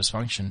erectile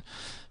dysfunction,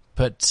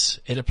 but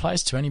it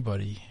applies to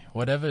anybody.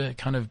 Whatever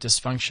kind of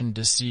dysfunction,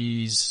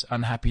 disease,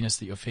 unhappiness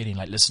that you're feeling,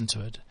 like listen to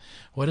it.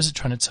 What is it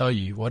trying to tell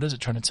you? What is it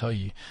trying to tell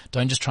you?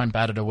 Don't just try and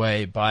bat it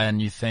away, buy a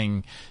new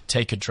thing,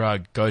 take a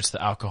drug, go to the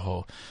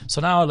alcohol.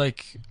 So now,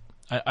 like,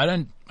 I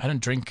don't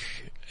drink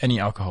any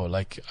alcohol.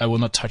 Like, I will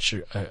not touch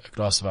a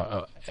glass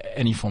of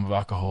any form of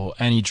alcohol,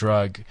 any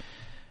drug.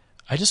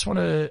 I want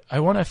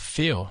to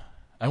feel.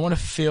 I want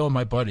to feel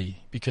my body,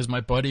 because my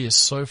body is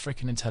so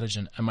freaking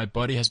intelligent, and my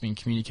body has been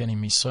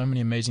communicating me so many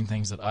amazing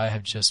things that I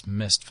have just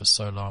missed for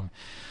so long.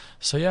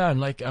 So yeah,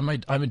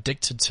 I'm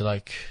addicted to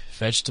like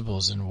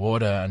vegetables and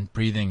water and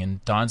breathing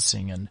and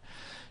dancing and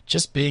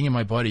just being in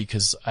my body,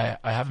 because I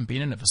haven't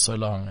been in it for so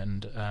long.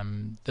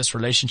 And this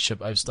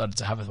relationship I've started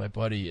to have with my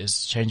body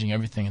is changing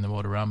everything in the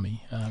world around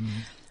me.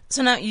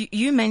 So now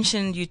you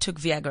mentioned you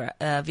took Viagra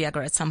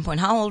at some point.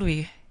 How old were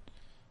you?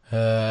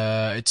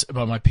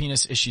 My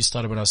penis issue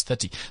started when I was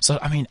 30. So,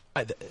 I mean,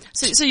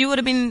 So you would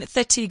have been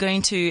 30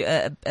 going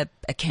to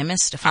a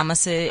chemist, a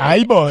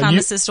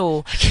pharmacist,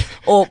 or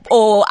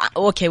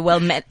okay,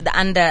 well,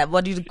 under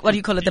what do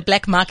you call it, the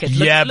black market?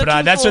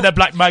 That's where the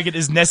black market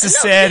is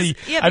necessary.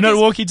 I'm not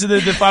walking to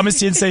the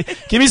pharmacy and say,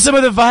 "Give me some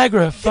of the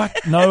Viagra."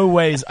 Fuck, no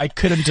ways. I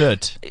couldn't do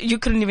it. You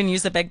couldn't even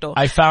use the back door.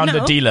 I found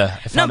a dealer.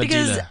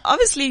 Because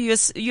obviously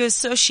you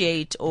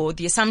associate, or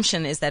the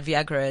assumption is that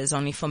Viagra is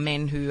only for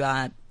men who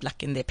are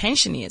like in their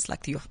pension years,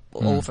 like you're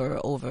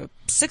over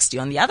 60,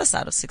 on the other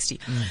side of 60.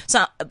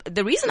 So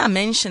the reason I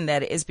mention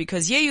that is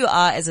because here you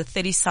are as a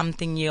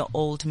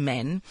 30-something-year-old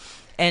man.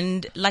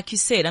 And like you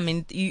said, I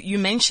mean, you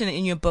mentioned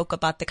in your book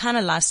about the kind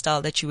of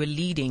lifestyle that you were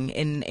leading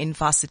in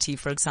varsity,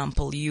 for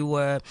example. You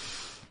were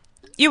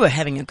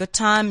having a good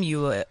time.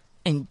 You were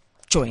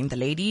enjoying the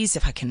ladies,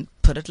 if I can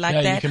put it like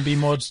that. Yeah, you can be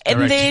more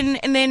direct.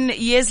 And then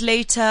years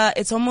later,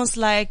 it's almost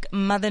like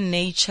Mother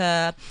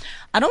Nature.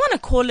 I don't want to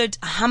call it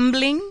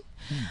humbling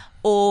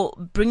or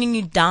bringing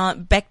you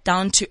back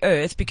down to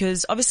earth,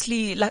 because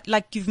obviously,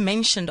 like you've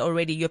mentioned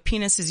already, your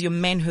penis is your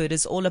manhood,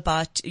 is all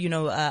about,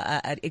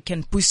 it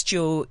can boost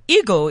your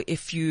ego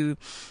if you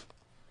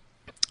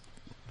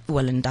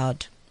well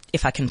endowed,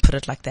 if I can put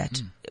it like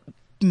that.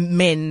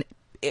 Men,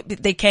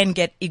 they can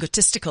get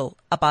egotistical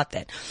about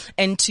that.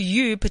 And to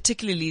you,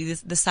 particularly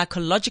the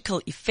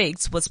psychological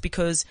effects was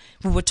because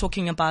we were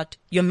talking about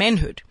your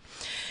manhood.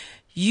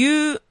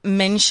 You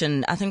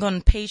mentioned, I think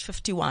on page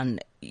 51,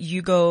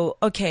 you go,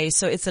 okay,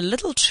 so it's a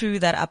little true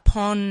that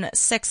upon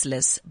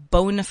sexless,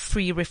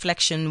 bone-free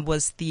reflection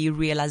was the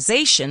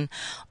realization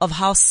of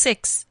how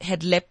sex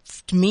had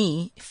left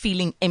me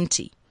feeling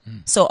empty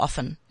so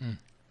often.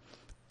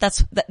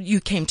 That you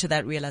came to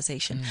that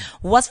realization.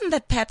 Wasn't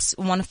that perhaps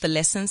one of the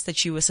lessons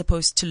that you were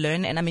supposed to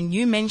learn? And I mean,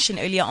 you mentioned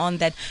earlier on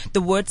that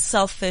the word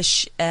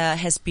selfish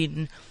has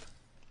been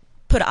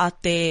put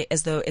out there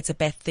as though it's a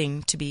bad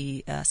thing to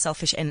be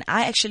selfish, and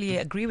I actually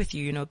agree with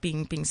you.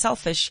 Being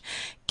selfish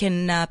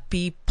can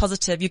be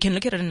positive. You can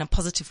look at it in a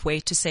positive way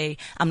to say,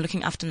 I'm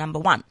looking after number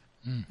one.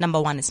 Number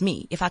one is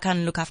me. If I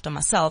can't look after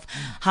myself,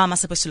 how am I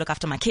supposed to look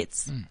after my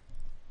kids?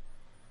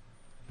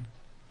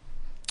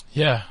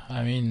 Yeah,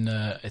 I mean,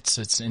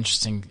 it's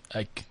interesting.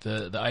 Like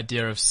the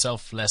idea of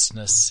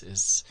selflessness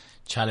is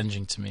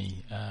challenging to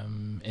me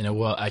in a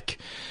world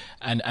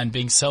and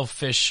being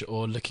selfish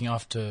or looking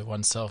after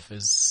oneself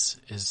is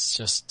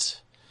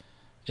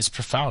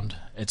profound.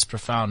 It's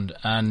profound.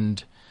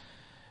 And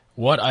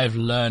what I've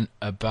learned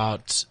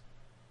about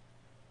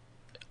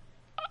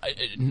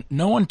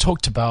no one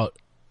talked about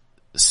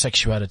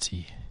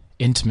sexuality,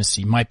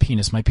 intimacy, my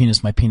penis.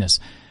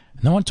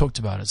 No one talked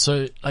about it.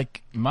 So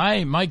like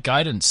my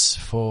guidance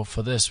for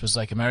this was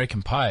like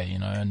American Pie,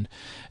 and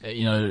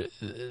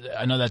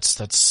I know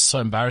that's so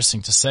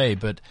embarrassing to say,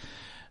 but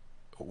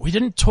we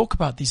didn't talk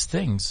about these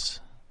things.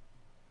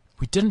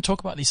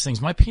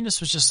 My penis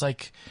was just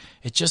like,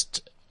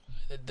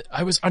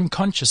 I was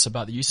unconscious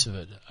about the use of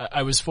it.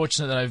 I was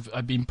fortunate that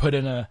I've been put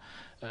in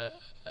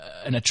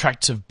an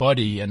attractive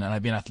body and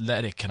I've been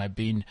athletic and I've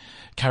been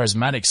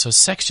charismatic. So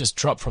sex just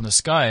dropped from the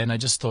sky and I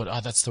just thought,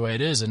 that's the way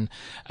it is. And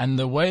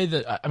the way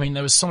that, I mean,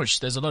 there's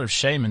a lot of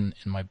shame in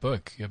my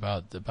book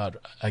about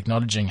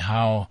acknowledging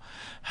how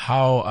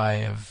I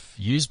have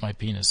used my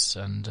penis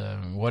and,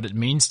 what it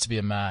means to be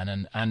a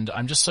man. And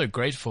I'm just so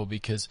grateful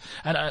because,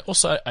 and I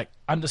also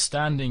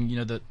understanding,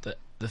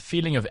 the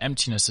feeling of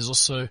emptiness is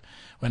also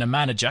when a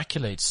man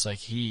ejaculates, like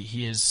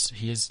he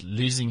is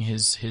losing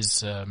his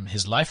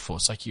life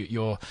force. Like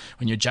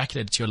when you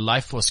ejaculate, it's your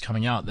life force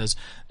coming out.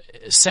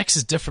 Sex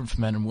is different for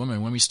men and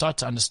women. When we start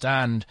to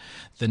understand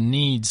the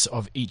needs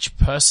of each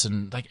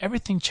person, like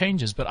everything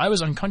changes. But I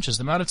was unconscious.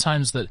 The amount of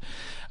times that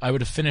I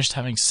would have finished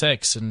having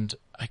sex and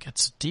like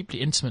it's a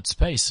deeply intimate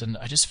space and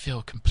I just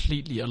feel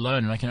completely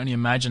alone and I can only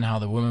imagine how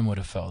the woman would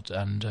have felt.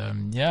 And,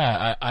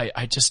 I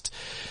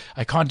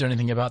can't do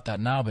anything about that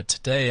now, but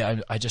today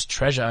I just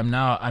treasure.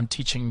 I'm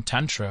teaching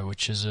Tantra,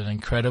 which is an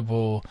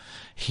incredible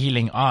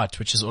healing art,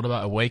 which is all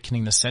about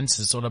awakening the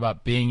senses. It's all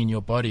about being in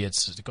your body.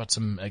 It's got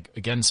some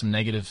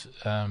negative,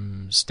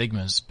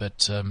 stigmas,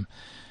 but,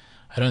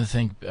 I don't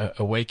think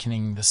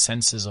awakening the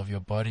senses of your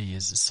body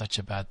is such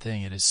a bad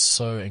thing. It is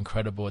so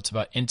incredible. It's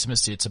about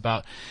intimacy. It's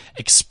about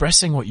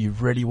expressing what you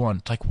really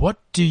want. Like, what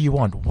do you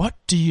want? What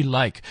do you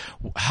like?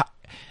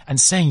 And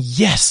saying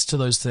yes to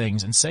those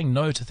things and saying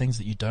no to things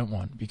that you don't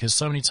want. Because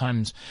so many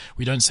times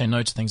we don't say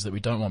no to things that we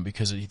don't want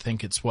because we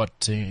think it's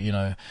what,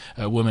 a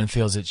woman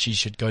feels that she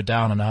should go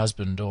down on her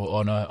husband or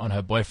on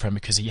her boyfriend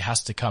because he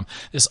has to come.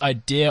 This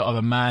idea of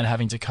a man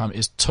having to come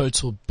is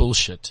total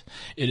bullshit.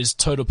 It is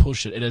total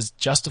bullshit. It has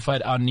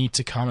justified our need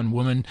to come and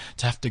women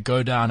to have to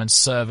go down and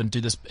serve and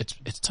do this.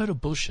 It's total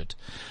bullshit.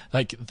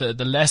 Like the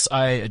less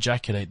I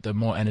ejaculate, the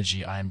more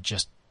energy I am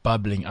just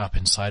bubbling up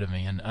inside of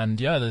me. And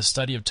the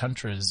study of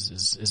Tantra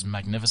is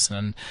magnificent.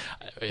 And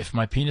if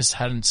my penis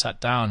hadn't sat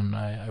down,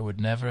 I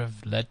would never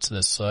have led to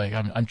this. So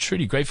I'm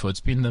truly grateful. It's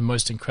been the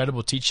most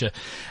incredible teacher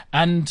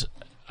and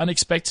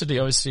unexpectedly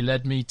obviously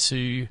led me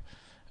to,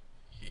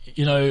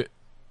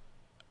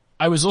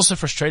 I was also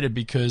frustrated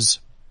because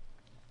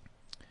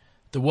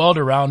the world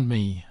around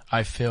me,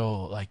 I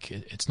feel like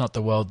it's not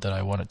the world that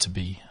I want it to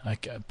be.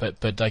 Like,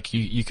 but like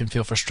you can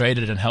feel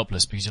frustrated and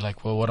helpless because you're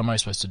like, well, what am I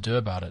supposed to do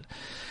about it?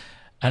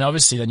 And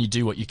obviously then you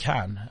do what you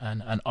can.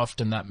 And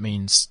often that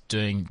means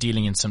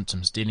dealing in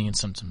symptoms.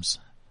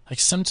 Like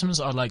symptoms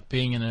are like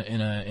being in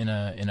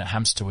a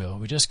hamster wheel.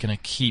 We're just going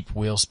to keep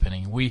wheel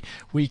spinning.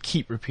 We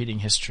keep repeating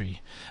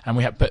history, and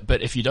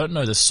but if you don't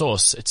know the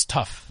source, it's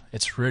tough.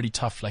 It's really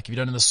tough. Like if you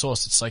don't know the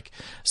source, it's like,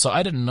 so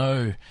I didn't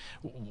know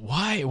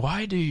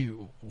why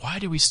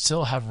do we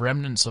still have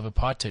remnants of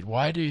apartheid?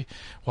 Why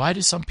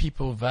do some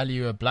people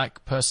value a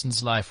black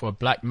person's life or a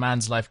black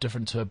man's life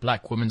different to a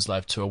black woman's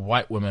life, to a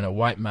white woman, a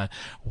white man?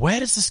 Where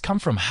does this come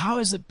from? How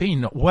has it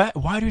been?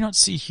 Why do we not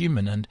see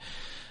human? And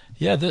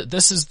yeah,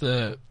 this is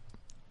the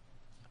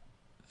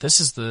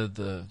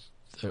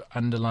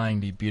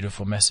underlyingly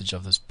beautiful message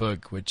of this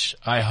book, which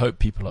I hope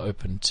people are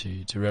open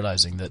to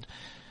realizing, that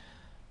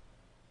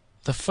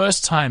the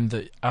first time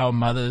that our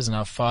mothers and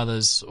our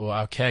fathers or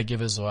our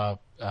caregivers or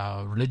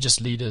our religious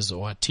leaders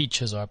or our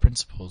teachers or our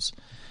principals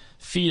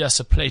feed us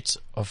a plate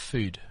of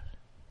food,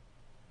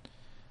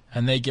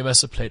 and they give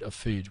us a plate of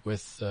food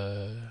with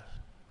a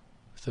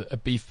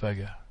beef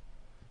burger,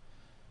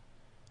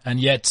 and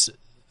yet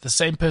the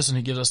same person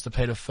who gives us the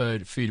plate of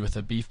food with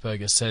a beef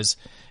burger says,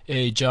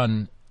 hey,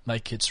 John,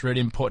 like, it's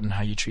really important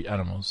how you treat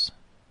animals.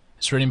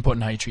 It's really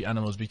important how you treat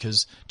animals,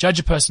 because judge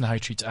a person how he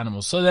treats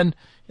animals. So then,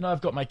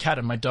 I've got my cat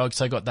and my dog,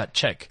 so I got that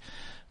check.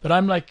 But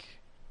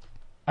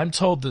I'm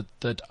told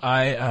that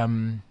I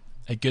am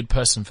a good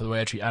person for the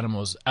way I treat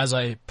animals as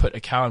I put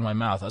a cow in my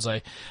mouth,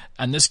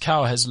 and this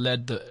cow has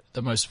led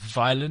the most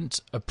violent,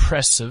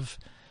 oppressive,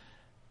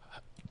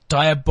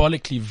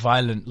 diabolically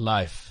violent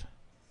life.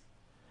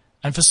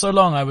 And for so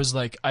long, I was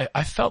like,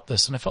 I felt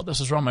this, and I felt this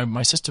was wrong.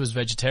 My sister was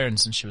vegetarian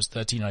since she was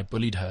 13. I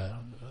bullied her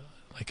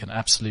like an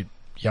absolute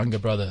younger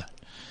brother.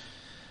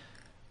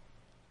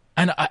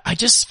 And I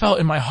just felt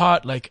in my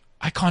heart like,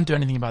 I can't do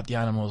anything about the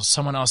animals.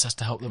 Someone else has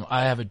to help them.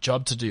 I have a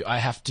job to do.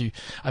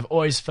 I've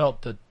always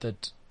felt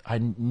that I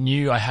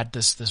knew I had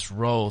this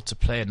role to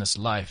play in this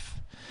life.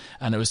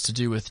 And it was to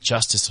do with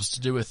justice. It was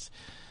to do with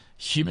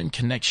human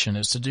connection. It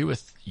was to do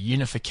with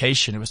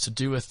unification. It was to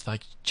do with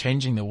like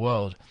changing the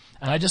world.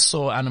 And I just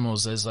saw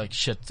animals as like,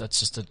 shit,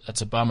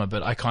 that's a bummer,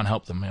 but I can't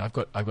help them. I've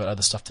got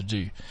other stuff to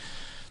do.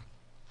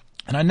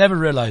 And I never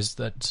realized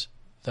that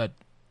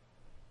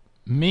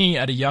me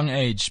at a young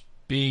age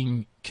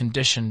being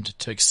conditioned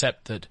to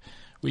accept that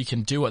we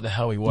can do what the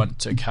hell we want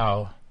to a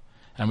cow,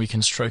 and we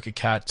can stroke a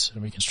cat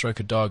and we can stroke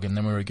a dog, and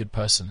then we're a good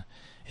person.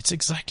 It's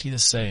exactly the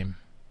same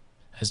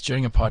as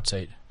during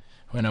apartheid,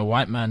 when a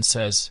white man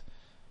says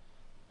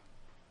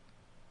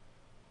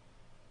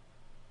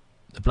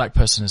the black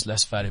person is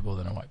less valuable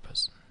than a white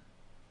person.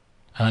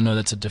 And I know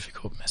that's a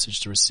difficult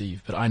message to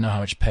receive, but I know how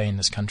much pain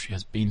this country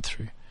has been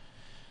through.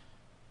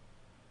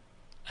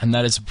 And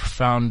that is a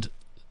profound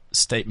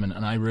statement,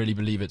 and I really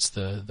believe it's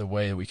the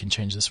way that we can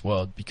change this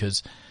world,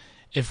 because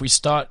if we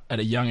start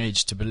at a young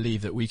age to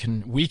believe that we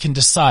can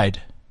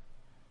decide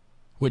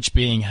which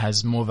being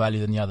has more value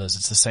than the others,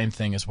 it's the same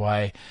thing as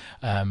why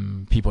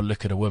people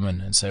look at a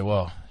woman and say,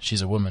 well,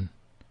 she's a woman.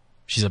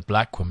 She's a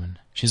black woman.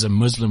 She's a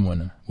Muslim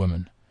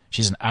woman.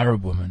 She's an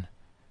Arab woman.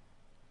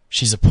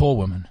 She's a poor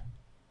woman.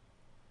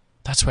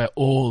 That's where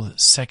all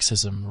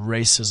sexism,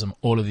 racism,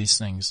 all of these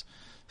things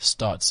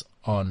starts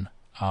on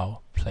our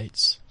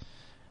plates.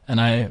 And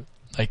I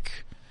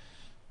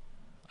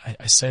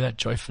say that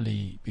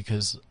joyfully,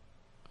 because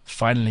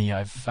finally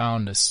I've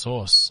found a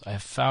source. I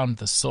have found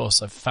the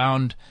source. I've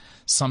found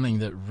something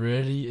that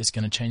really is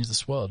going to change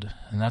this world.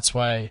 And that's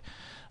why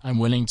I'm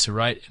willing to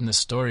write in the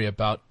story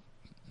about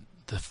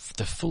the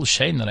full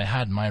shame that I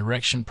had, my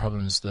erection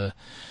problems, the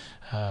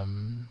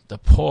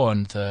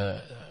porn,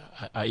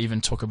 I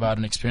even talk about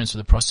an experience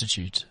with a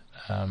prostitute.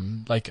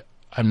 Like,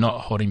 I'm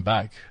not holding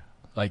back.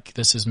 Like,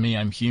 this is me,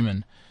 I'm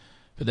human.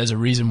 But there's a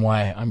reason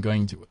why I'm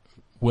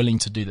willing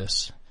to do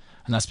this.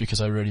 And that's because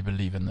I really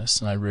believe in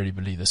this, and I really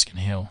believe this can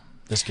heal.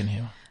 This can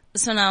heal.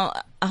 So now,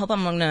 I hope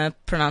I'm going to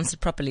pronounce it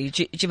properly.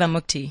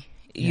 Jivamukti.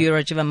 Yeah. You're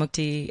a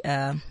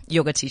Jivamukti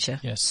yoga teacher.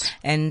 Yes.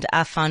 And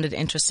I found it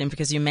interesting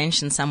because you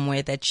mentioned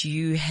somewhere that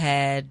you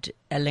had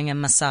a lingam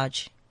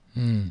massage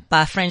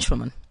by a French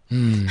woman.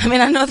 I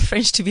mean, I know the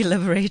French to be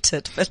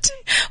liberated, but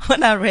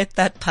when I read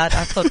that part,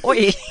 I thought,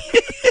 oi.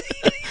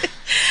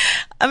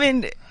 I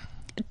mean,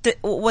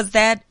 was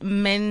that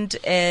meant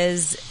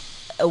as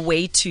a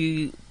way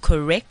to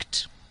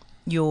correct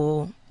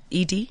your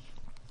ED? It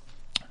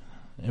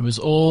was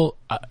all,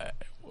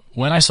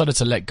 when I started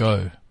to let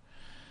go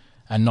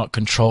and not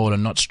control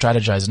and not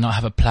strategize and not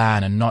have a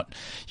plan and not,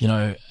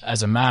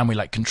 as a man, we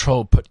like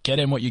control, get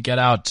in what you get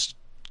out,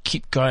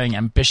 keep going,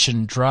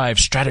 ambition, drive,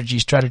 strategy.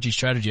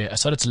 I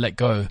started to let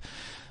go.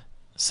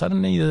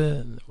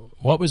 Suddenly,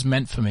 what was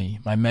meant for me,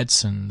 my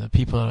medicine, the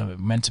people that were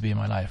meant to be in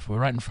my life were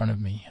right in front of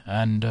me.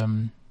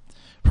 And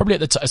probably at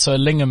the time, so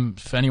lingam,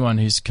 for anyone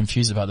who's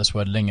confused about this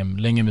word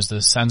lingam is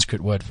the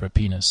Sanskrit word for a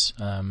penis,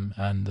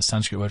 and the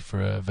Sanskrit word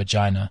for a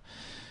vagina.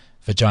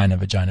 vagina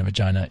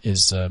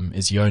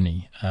is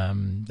yoni.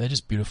 They're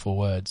just beautiful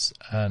words.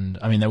 And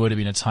I mean, there would have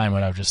been a time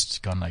when I've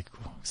just gone like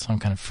some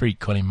kind of freak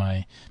calling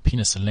my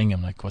penis a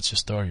lingam. Like, what's your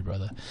story,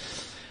 brother?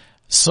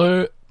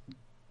 So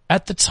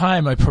at the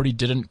time, I probably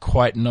didn't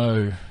quite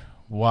know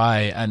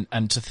why.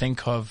 And to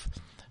think of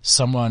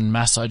someone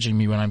massaging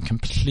me when I'm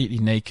completely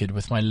naked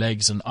with my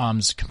legs and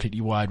arms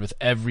completely wide with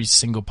every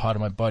single part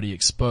of my body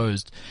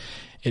exposed,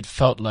 it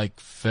felt like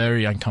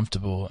very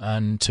uncomfortable.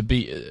 And to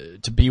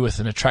be with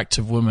an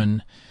attractive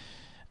woman,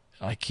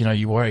 like, you know,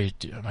 you worry,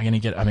 am I going to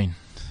get, I mean,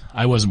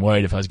 I wasn't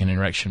worried if I was getting an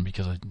erection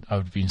because I would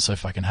have been so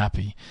fucking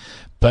happy.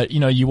 But, you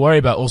know, you worry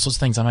about all sorts of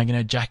things. Am I going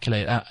to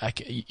ejaculate?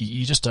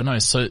 You just don't know.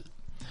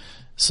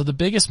 So the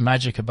biggest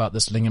magic about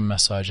this lingam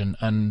massage,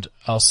 and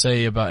I'll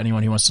say about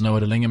anyone who wants to know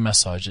what a lingam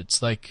massage,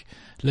 it's like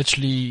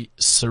literally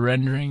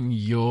surrendering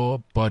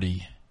your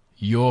body,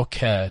 your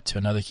care to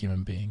another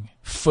human being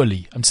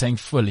fully. I'm saying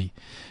fully.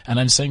 And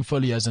I'm saying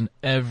fully as in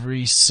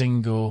every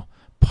single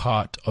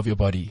part of your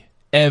body.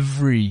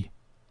 Every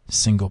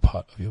single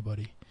part of your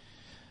body.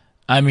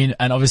 I mean,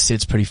 and obviously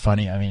it's pretty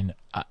funny. I mean,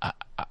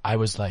 I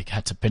was like,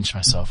 had to pinch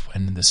myself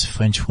when this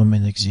French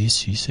woman exists.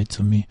 She said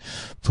to me,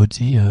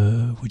 Buddy,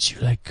 would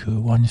you like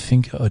one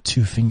finger or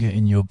two finger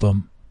in your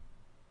bum?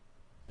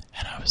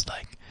 And I was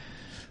like,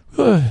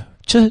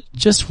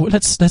 just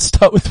let's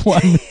start with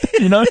one,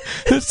 you know,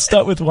 let's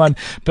start with one.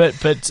 But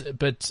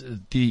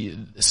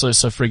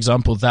so for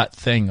example, that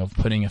thing of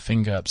putting a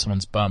finger up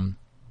someone's bum,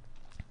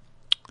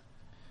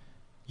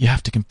 you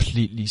have to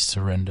completely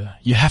surrender.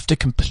 You have to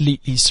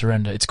completely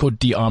surrender. It's called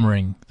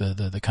de-armoring,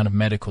 the kind of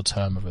medical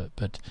term of it.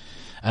 But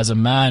as a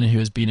man who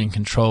has been in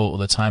control all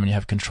the time and you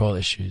have control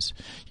issues,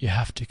 you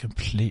have to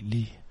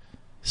completely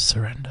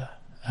surrender.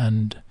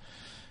 And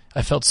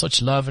I felt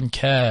such love and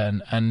care,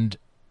 and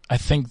I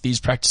think these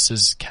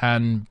practices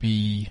can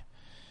be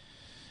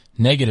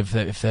negative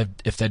if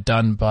they're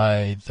done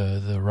by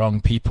the wrong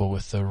people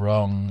with the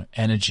wrong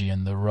energy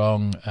and the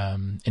wrong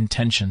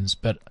intentions.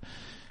 But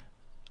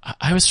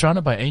I was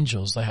surrounded by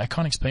angels. Like, I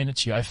can't explain it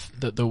to you.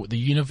 The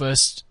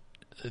universe,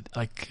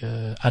 like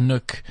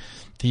Anouk,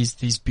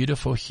 these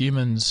beautiful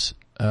humans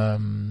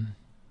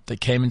that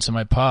came into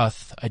my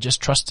path. I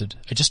trusted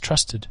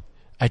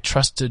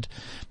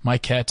my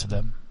care to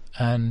them.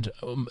 And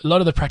a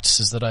lot of the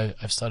practices that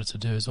I've started to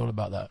do is all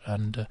about that.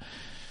 And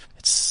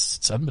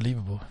it's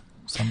unbelievable.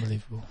 It's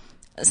unbelievable.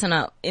 So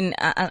now,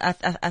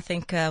 I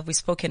think we've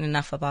spoken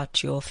enough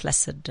about your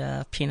flaccid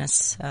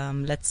penis.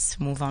 Let's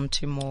move on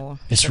to more.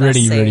 It's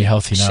really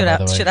healthy now, by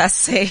the way. Should I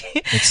say?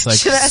 It's like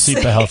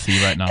super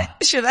healthy right now.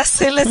 Should I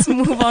say let's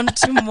move on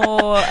to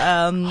more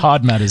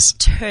hard matters,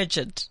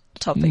 turgid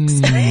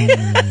topics,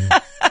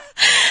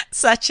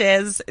 such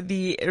as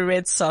the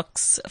Red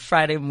Sox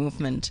Friday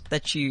movement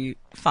that you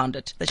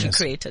founded, that you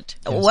created.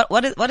 Yes.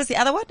 What is the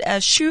other word?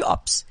 Shoe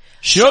ops.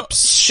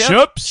 Shups.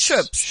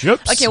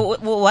 Okay,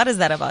 what is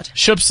that about?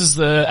 Shups is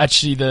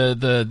actually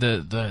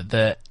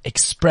the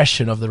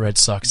expression of the Red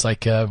Sox.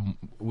 Like,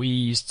 we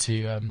used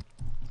to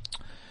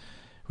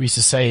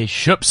say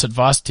shups at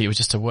varsity. It was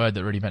just a word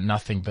that really meant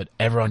nothing, but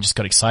everyone just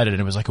got excited, and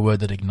it was like a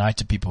word that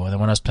ignited people. And then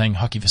when I was playing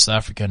hockey for South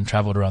Africa and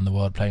traveled around the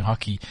world playing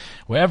hockey,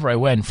 wherever I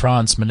went,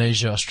 France,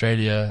 Malaysia,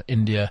 Australia,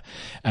 India,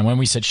 and when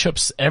we said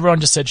shups, everyone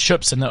just said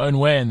shups in their own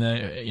way, and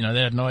they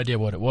had no idea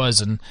what it was.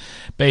 And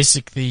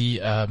basically,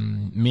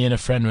 me and a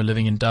friend were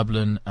living in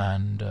Dublin,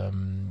 and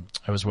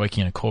I was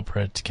working in a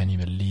corporate, can you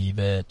believe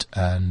it,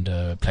 and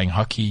playing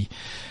hockey.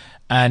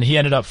 And he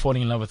ended up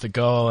falling in love with a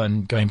girl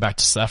and going back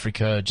to South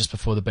Africa just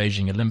before the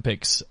Beijing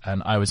Olympics.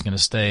 And I was going to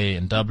stay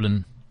in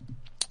Dublin.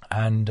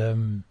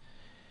 And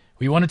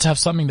we wanted to have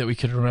something that we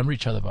could remember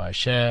each other by.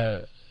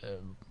 Share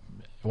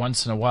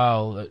once in a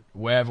while,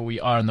 wherever we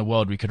are in the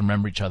world, we could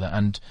remember each other.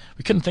 And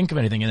we couldn't think of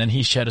anything. And then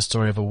he shared a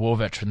story of a war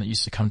veteran that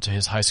used to come to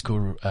his high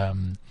school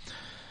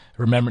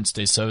Remembrance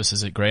Day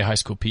services at Grey High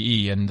School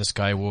PE, and this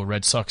guy wore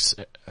red socks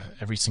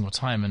every single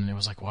time, and it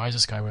was like, why is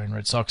this guy wearing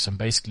red socks? And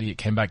basically it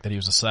came back that he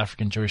was a South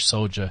African Jewish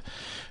soldier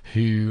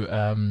who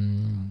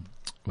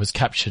was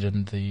captured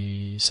in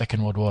the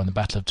Second World War in the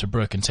Battle of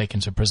Tobruk and taken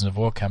to a prisoner of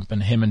war camp,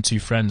 and him and two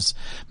friends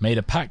made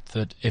a pact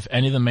that if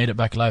any of them made it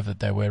back alive, that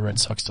they'd wear red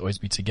socks to always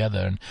be together.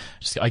 And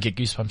I get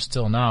goosebumps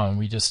still now, and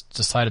we just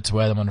decided to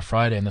wear them on a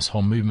Friday, and this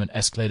whole movement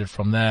escalated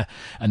from there.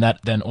 And that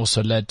then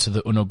also led to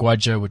the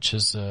Unogwaja, which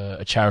is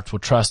a charitable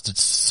trust.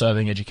 It's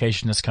serving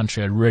education in this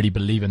country. I really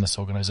believe in this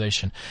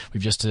organization.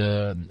 We've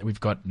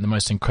got the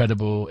most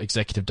incredible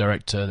executive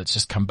director that's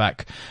just come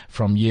back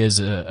from years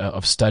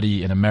of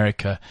study in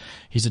America.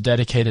 He's a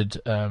dedicated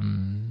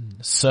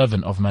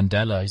servant of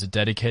Mandela. He's a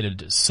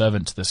dedicated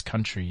servant to this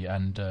country,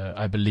 and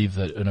I believe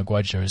that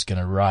Unogwaja is going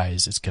to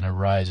rise. It's going to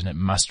rise, and it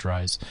must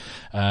rise.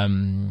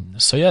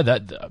 So yeah,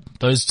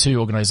 those two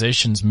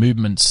organizations,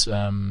 movements,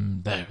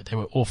 they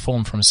were all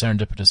formed from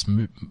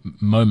serendipitous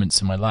moments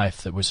in my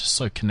life that was just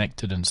so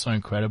connected and so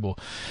incredible.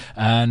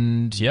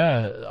 And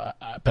yeah,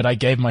 but I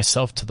gave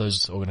myself to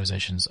those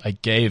organizations. I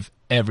gave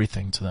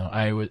everything to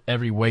them.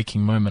 Every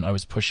waking moment I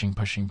was pushing.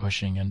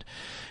 And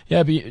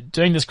yeah,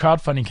 doing this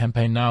crowdfunding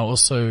campaign now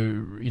also,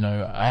 you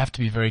know, I have to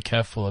be very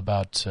careful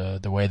about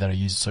the way that I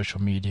use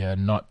social media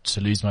and not to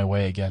lose my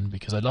way again,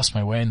 because I lost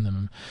my way in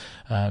them.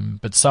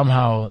 But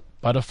somehow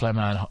Butterfly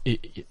Man,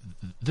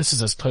 this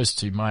is as close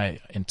to my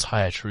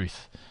entire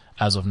truth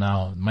as of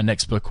now. My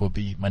next book will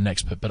be my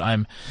next book, but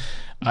I'm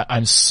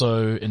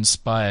so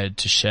inspired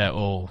to share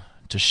all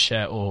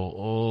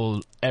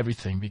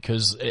everything,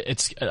 because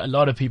it's a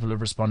lot of people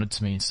have responded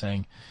to me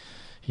saying,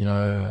 you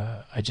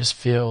know, I just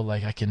feel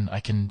like I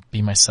can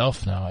be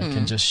myself now.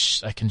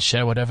 I can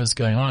share whatever's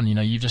going on. You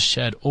know, you've just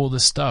shared all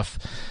this stuff,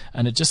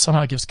 and it just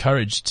somehow gives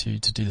courage to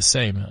do the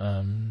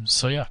same.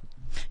 So yeah.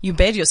 You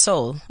bared your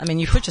soul. I mean,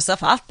 you put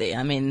yourself out there.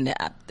 I mean,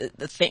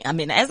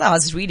 as I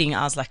was reading,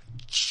 I was like,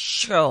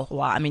 sure.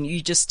 Wow. I mean,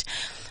 it's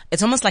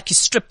almost like you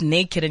stripped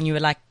naked and you were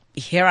like,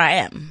 here I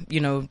am,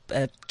 you know,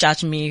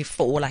 judge me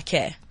for all I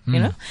care, you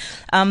know?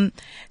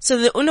 So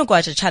the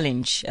Unogwaja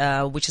Challenge,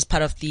 which is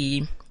part of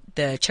the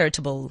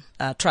charitable,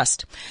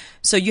 trust.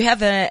 So you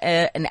have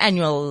an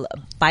annual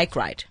bike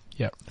ride.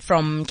 Yeah.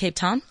 From Cape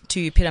Town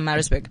to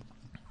Pietermaritzburg,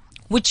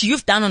 which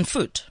you've done on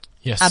foot.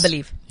 Yes. I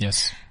believe.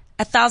 Yes.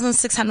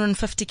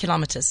 1,650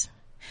 kilometers,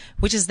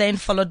 which is then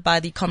followed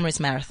by the Comrades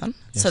Marathon.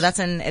 Yes. So that's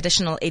an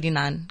additional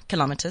 89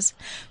 kilometers.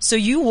 So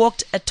you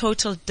walked a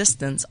total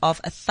distance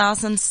of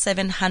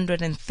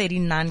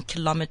 1,739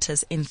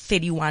 kilometers in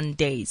 31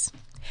 days.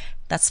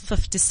 That's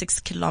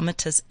 56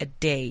 kilometers a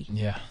day.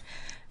 Yeah.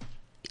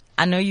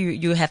 I know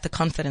you have the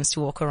confidence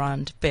to walk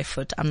around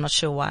barefoot. I'm not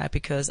sure why,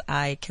 because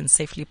I can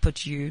safely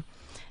put you,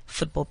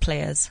 football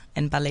players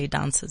and ballet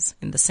dancers,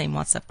 in the same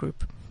WhatsApp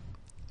group,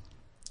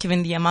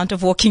 given the amount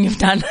of walking you've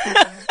done.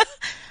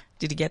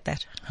 Did you get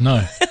that?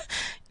 No.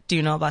 Do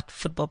you know about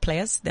football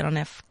players? They don't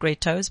have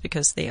great toes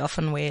because they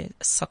often wear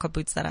soccer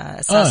boots that are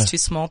a size too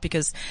small,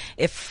 because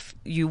if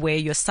you wear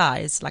your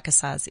size, like a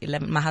size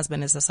 11, my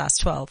husband is a size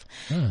 12.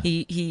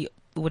 He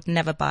would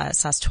never buy a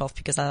size 12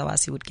 because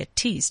otherwise he would get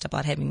teased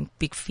about having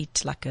big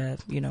feet like a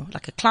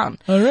clown.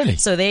 Oh, really?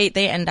 So they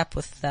end up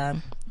with, I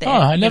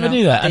never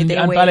knew that. And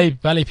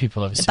ballet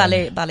people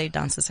obviously. Ballet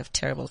dancers have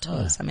terrible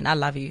toes. I mean, I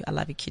love you,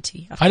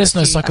 Kitty. I just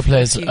know soccer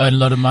players earn a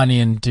lot of money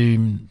and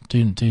do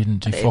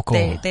fuck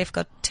all. They've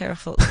got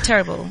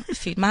terrible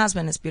feet. My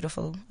husband is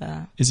beautiful.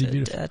 Is he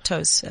beautiful?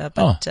 Toes.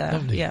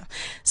 Lovely. Yeah.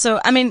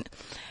 So, I mean,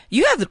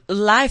 you have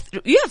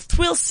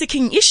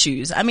thrill-seeking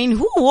issues. I mean,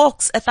 who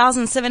walks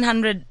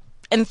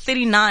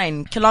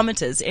 1,739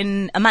 kilometers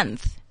in a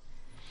month?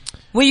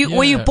 Were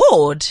you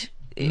bored?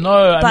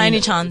 No, by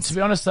any chance? To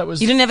be honest, you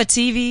didn't have a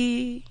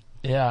TV.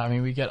 Yeah, I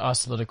mean, we get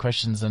asked a lot of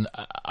questions, and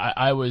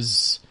I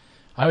was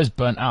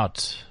burnt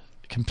out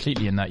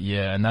completely in that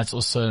year, and that's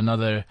also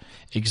another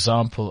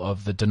example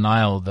of the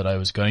denial that I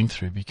was going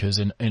through. Because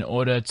in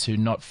order to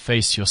not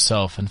face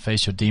yourself and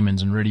face your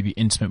demons and really be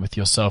intimate with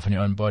yourself and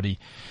your own body,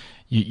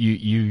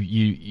 you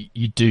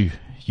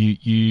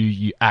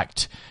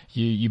act,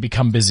 you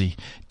become busy.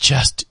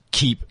 Just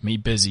keep me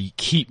busy,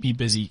 keep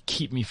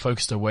me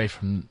focused away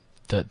from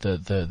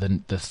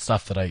the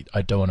stuff that I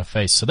don't want to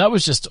face. So that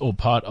was just all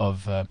part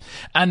of,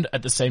 and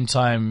at the same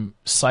time,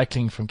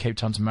 cycling from Cape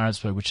Town to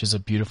Maritzburg, which is a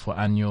beautiful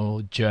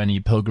annual journey,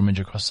 pilgrimage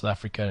across South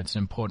Africa. It's an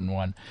important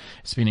one.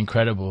 It's been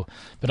incredible.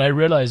 But I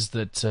realized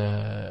that,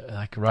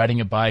 like riding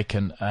a bike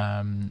and,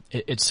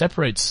 it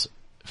separates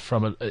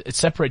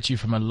you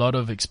from a lot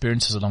of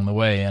experiences along the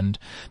way, and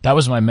that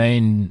was my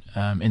main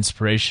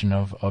inspiration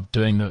of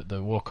doing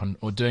the walk on,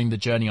 or doing the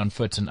journey on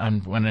foot.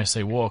 And when I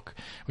say walk,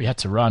 we had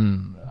to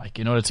run. Like,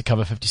 in order to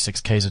cover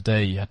 56 k's a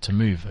day, you had to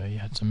move.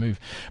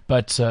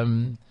 But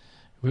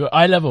we were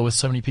eye level with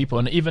so many people,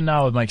 and even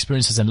now with my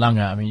experiences in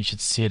Langa, I mean, you should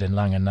see it in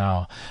Langa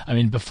now. I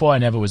mean, before I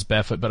never was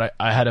barefoot, but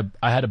I had a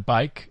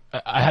bike.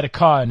 I had a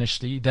car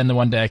initially. Then the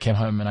one day I came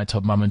home and I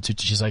told Mama and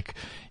Tutu, she's like,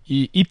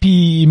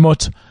 "Ipi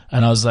mot,"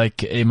 and I was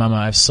like, "Hey, Mama,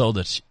 I've sold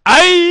it."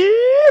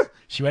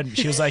 She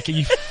was like, "Are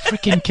you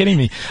freaking kidding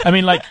me?" I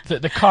mean, like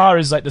the car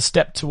is like the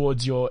step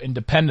towards your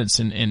independence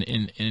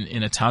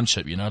in a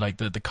township, you know, like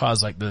the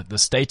car's like the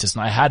status,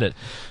 and I had it.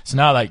 So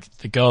now, like,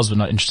 the girls were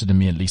not interested in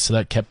me, at least, so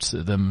that kept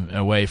them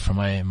away from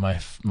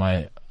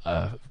my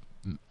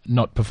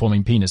not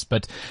performing penis.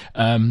 But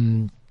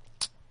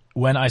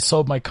when I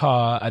sold my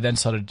car, I then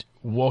started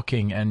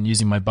walking and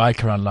using my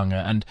bike around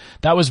Langa, and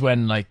that was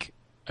when, like,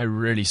 I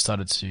really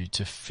started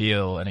to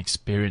feel and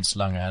experience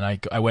Langa,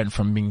 and I went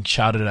from being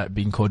shouted at,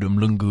 being called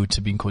Umlungu,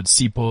 to being called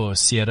Sipo or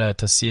Sierra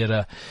to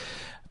Sierra.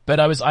 But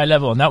I was eye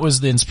level, and that was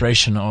the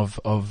inspiration of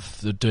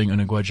doing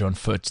Unogwaja on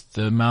foot.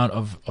 The amount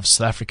of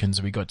South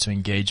Africans we got to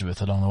engage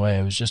with along the way,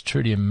 it was just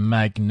truly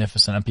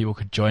magnificent, and people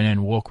could join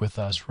in, walk with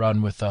us,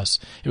 run with us.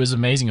 It was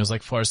amazing. It was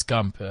like Forrest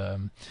Gump.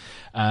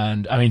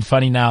 And I mean,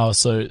 funny now,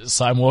 so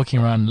I'm walking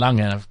around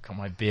Langa, and I've got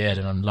my beard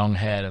and I'm long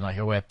haired, and like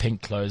I wear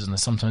pink clothes, and I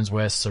sometimes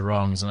wear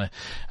sarongs, and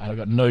I've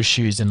got no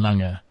shoes in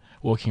Langa,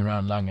 walking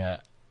around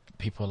Langa.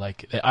 People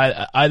like,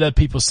 either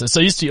people say,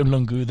 so I used to be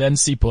Umlungu, then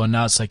Sipo, and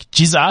now it's like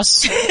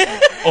Jesus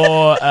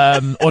or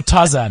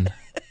Tarzan.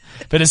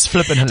 but it's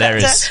flippin'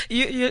 hilarious.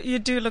 You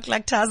do look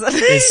like Tarzan.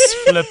 It's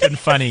flippin'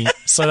 funny.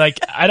 So like,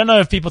 I don't know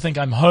if people think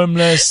I'm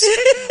homeless.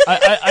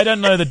 I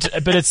don't know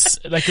but it's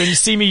like when you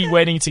see me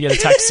waiting to get a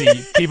taxi,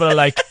 people are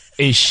like,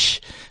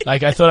 ish.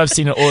 Like I thought I've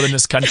seen it all in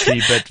this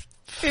country, but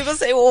people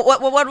say, well,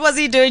 what was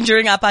he doing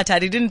during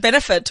apartheid? He didn't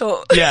benefit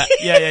or? Yeah.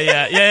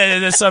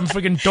 There's some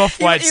freaking doff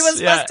whites. He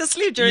was fast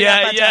asleep during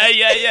apartheid.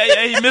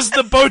 Yeah. He missed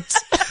the boat.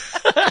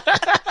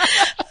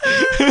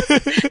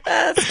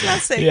 That's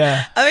classic.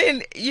 Yeah. I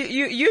mean,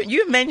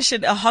 you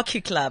mentioned a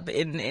hockey club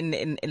in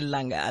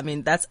Langa. I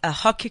mean, that's a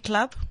hockey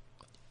club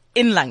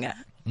in Langa.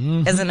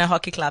 Mm-hmm. As in a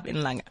hockey club in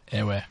Langa.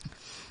 Yeah, where?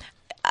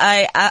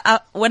 I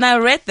when I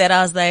read that,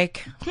 I was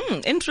like,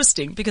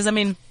 interesting, because I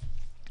mean,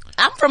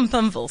 I'm from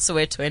Pimville,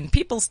 Soweto, and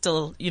people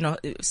still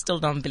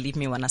don't believe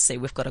me when I say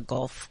we've got a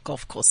golf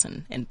course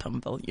in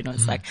Pimville. You know,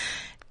 it's like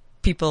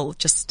people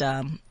just,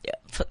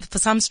 for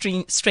some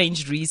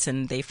strange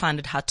reason, they find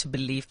it hard to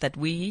believe that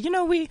we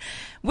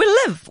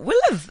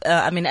live,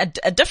 I mean,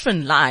 a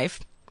different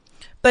life.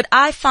 But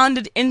I found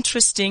it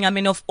interesting. I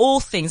mean, of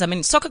all things, I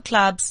mean, soccer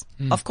clubs,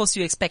 of course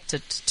you expect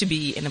it to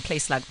be in a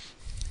place like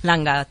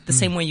Langa, the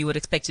same way you would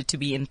expect it to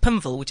be in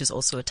Pimville, which is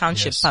also a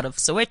township part of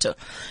Soweto.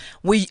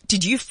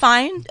 Did you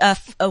find,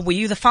 were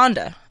you the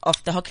founder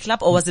of the hockey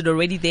club, or was it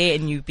already there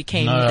and you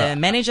became the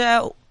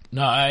manager?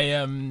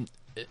 No,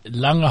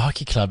 Langa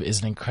Hockey Club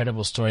is an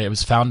incredible story. It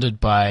was founded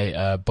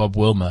by Bob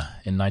Wilmer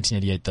in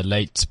 1988, the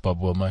late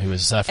Bob Wilmer, who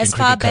was a South African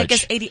cricket coach. As far back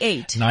as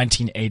 88?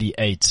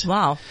 1988.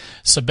 Wow.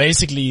 So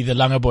basically the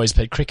Langa boys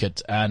played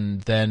cricket,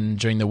 and then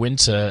during the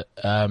winter,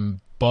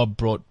 Bob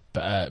brought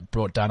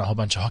down a whole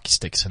bunch of hockey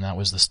sticks, and that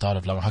was the start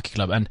of Langa Hockey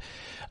Club. And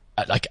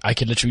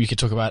you could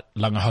talk about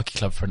Langa Hockey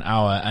Club for an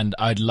hour, and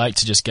I'd like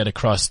to just get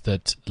across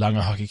that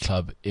Langa Hockey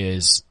Club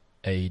is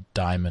a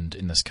diamond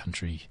in this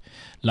country.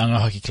 Langa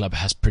Hockey Club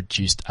has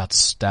produced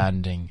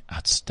outstanding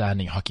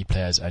hockey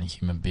players and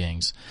human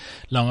beings.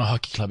 Langa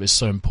Hockey Club is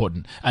so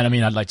important. And I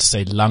mean, I'd like to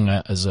say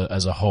Langa as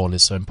a whole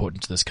is so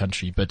important to this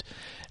country, but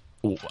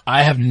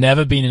I have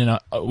never been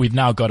we've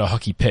now got a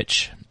hockey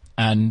pitch,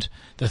 and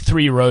the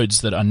 3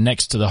 roads that are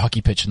next to the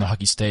hockey pitch and the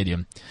hockey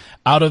stadium,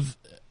 out of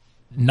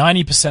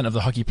 90% of the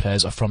hockey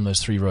players are from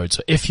those 3 roads.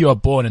 So if you are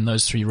born in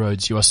those 3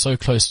 roads, you are so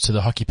close to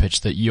the hockey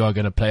pitch that you are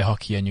going to play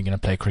hockey and you're going to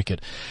play cricket.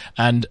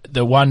 And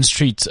the one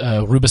street,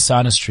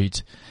 Rubusana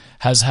Street,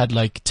 has had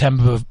like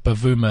Temba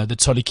Bavuma, the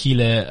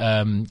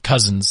Tolikile,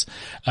 cousins.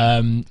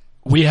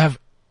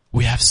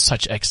 We have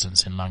such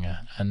excellence in Langa,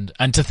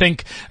 and to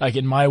think, like,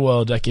 in my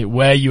world, like,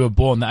 where you were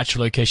born, the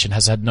actual location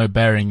has had no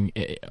bearing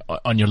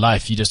on your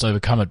life. You just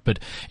overcome it. But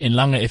in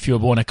Langa, if you were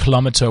born a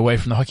kilometer away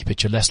from the hockey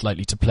pitch, you're less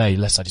likely to play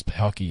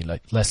hockey,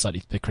 like less likely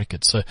to play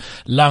cricket. So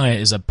Langa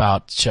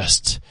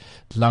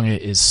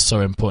is so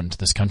important to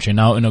this country.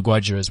 Now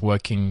Unogwaja is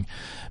working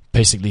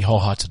basically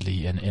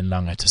wholeheartedly in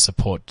Langa to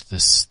support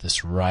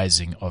this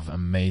rising of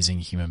amazing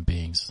human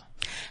beings.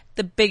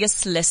 The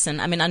biggest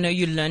lesson, I mean, I know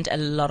you learned a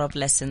lot of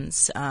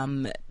lessons,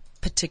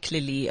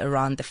 particularly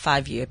around the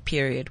 5-year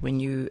period when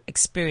you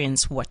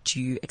experience what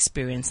you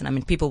experience. And I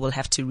mean, people will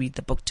have to read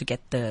the book to get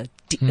to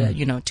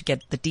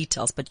get the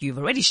details, but you've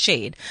already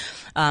shared.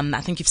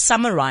 I think you've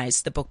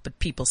summarized the book, but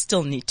people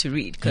still need to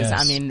read because,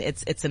 yes. I mean,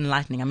 it's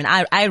enlightening. I mean,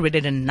 I read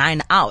it in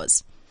 9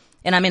 hours.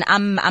 And I mean,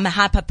 I'm a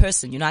hyper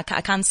person, I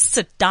can't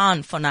sit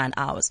down for 9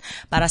 hours,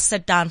 but I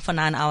sat down for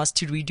 9 hours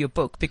to read your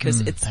book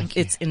because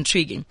it's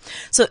intriguing.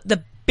 So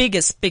the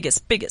biggest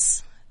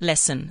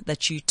lesson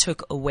that you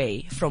took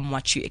away from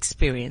what you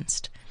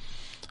experienced?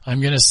 I'm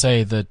going to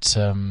say that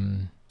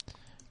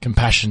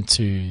compassion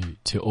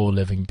to all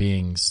living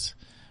beings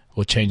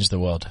will change the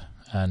world,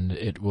 and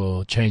it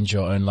will change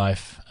your own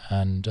life.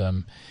 And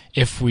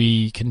if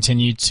we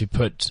continue to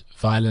put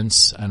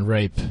violence and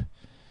rape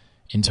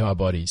into our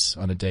bodies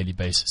on a daily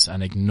basis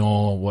and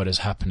ignore what is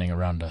happening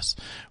around us,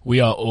 we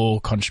are all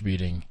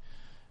contributing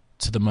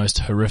to the most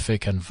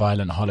horrific and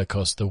violent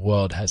Holocaust the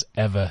world has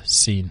ever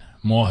seen.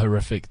 More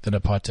horrific than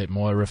apartheid,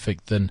 more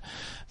horrific than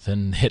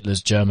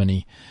Hitler's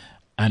Germany,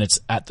 and it's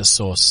at the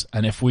source.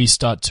 And if we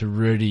start to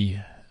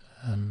really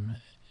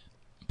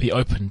be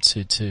open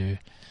to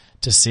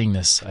seeing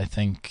this, I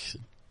think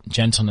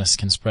gentleness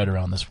can spread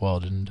around this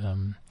world,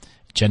 and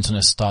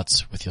gentleness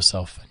starts with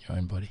yourself and your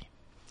own body.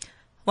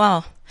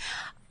 Wow.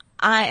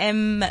 I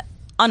am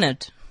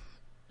honored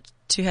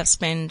to have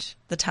spent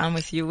the time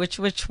with you, which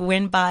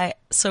went by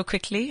so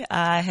quickly.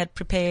 I had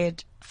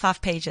prepared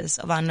 5 pages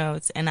of our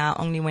notes and I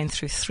only went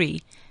through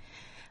 3,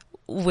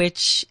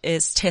 which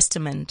is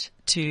testament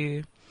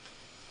to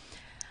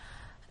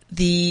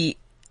the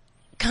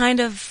kind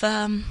of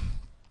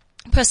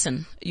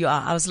person you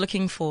are. I was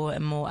looking for a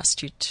more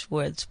astute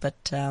word,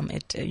 but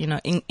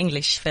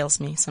English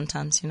fails me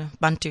sometimes.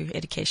 Bantu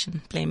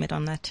education, blame it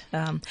on that.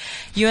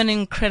 You're an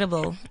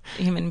incredible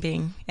human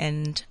being,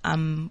 and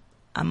I'm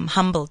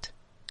humbled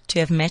to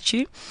have met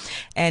you,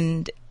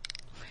 and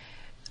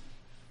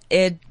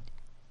it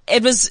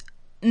was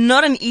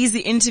not an easy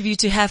interview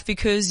to have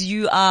because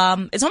you,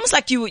 it's almost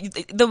like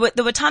there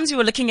were times you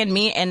were looking at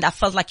me and I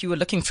felt like you were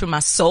looking through my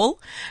soul,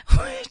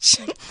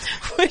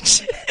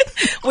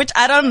 which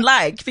I don't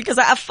like because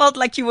I felt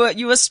like you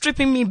were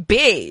stripping me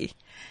bare.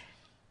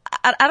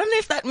 I don't know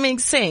if that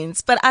makes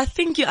sense, but I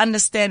think you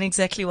understand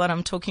exactly what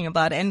I'm talking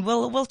about, and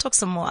we'll talk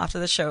some more after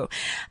the show.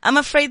 I'm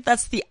afraid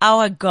that's the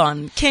hour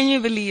gone. Can you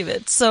believe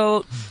it?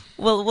 So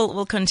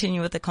we'll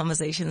continue with the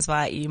conversations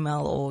via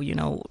email or,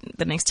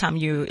 the next time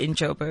you're in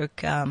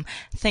Joburg.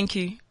 Thank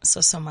you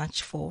so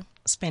much for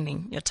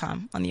spending your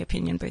time on the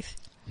Opinion Booth.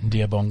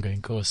 Ndiyabonga,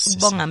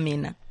 inkosi. Bonga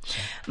mina.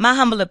 My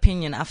humble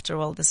opinion, after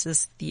all, this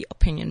is the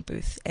Opinion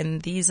Booth,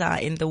 and these are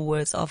in the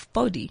words of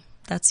Bodhi.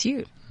 That's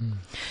you.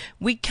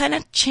 We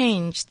cannot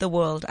change the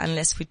world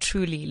unless we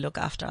truly look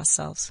after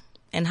ourselves.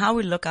 And how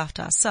we look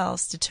after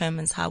ourselves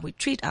determines how we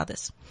treat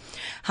others.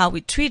 How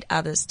we treat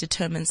others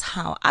determines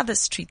how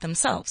others treat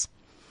themselves.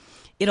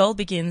 It all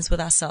begins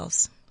with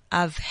ourselves.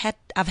 I've had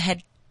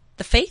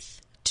the faith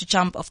to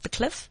jump off the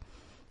cliff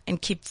and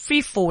keep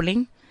free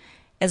falling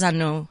as I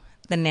know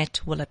the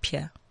net will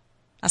appear.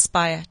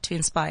 Aspire to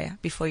inspire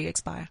before you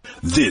expire.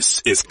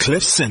 This is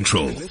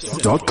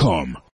CliffCentral.com.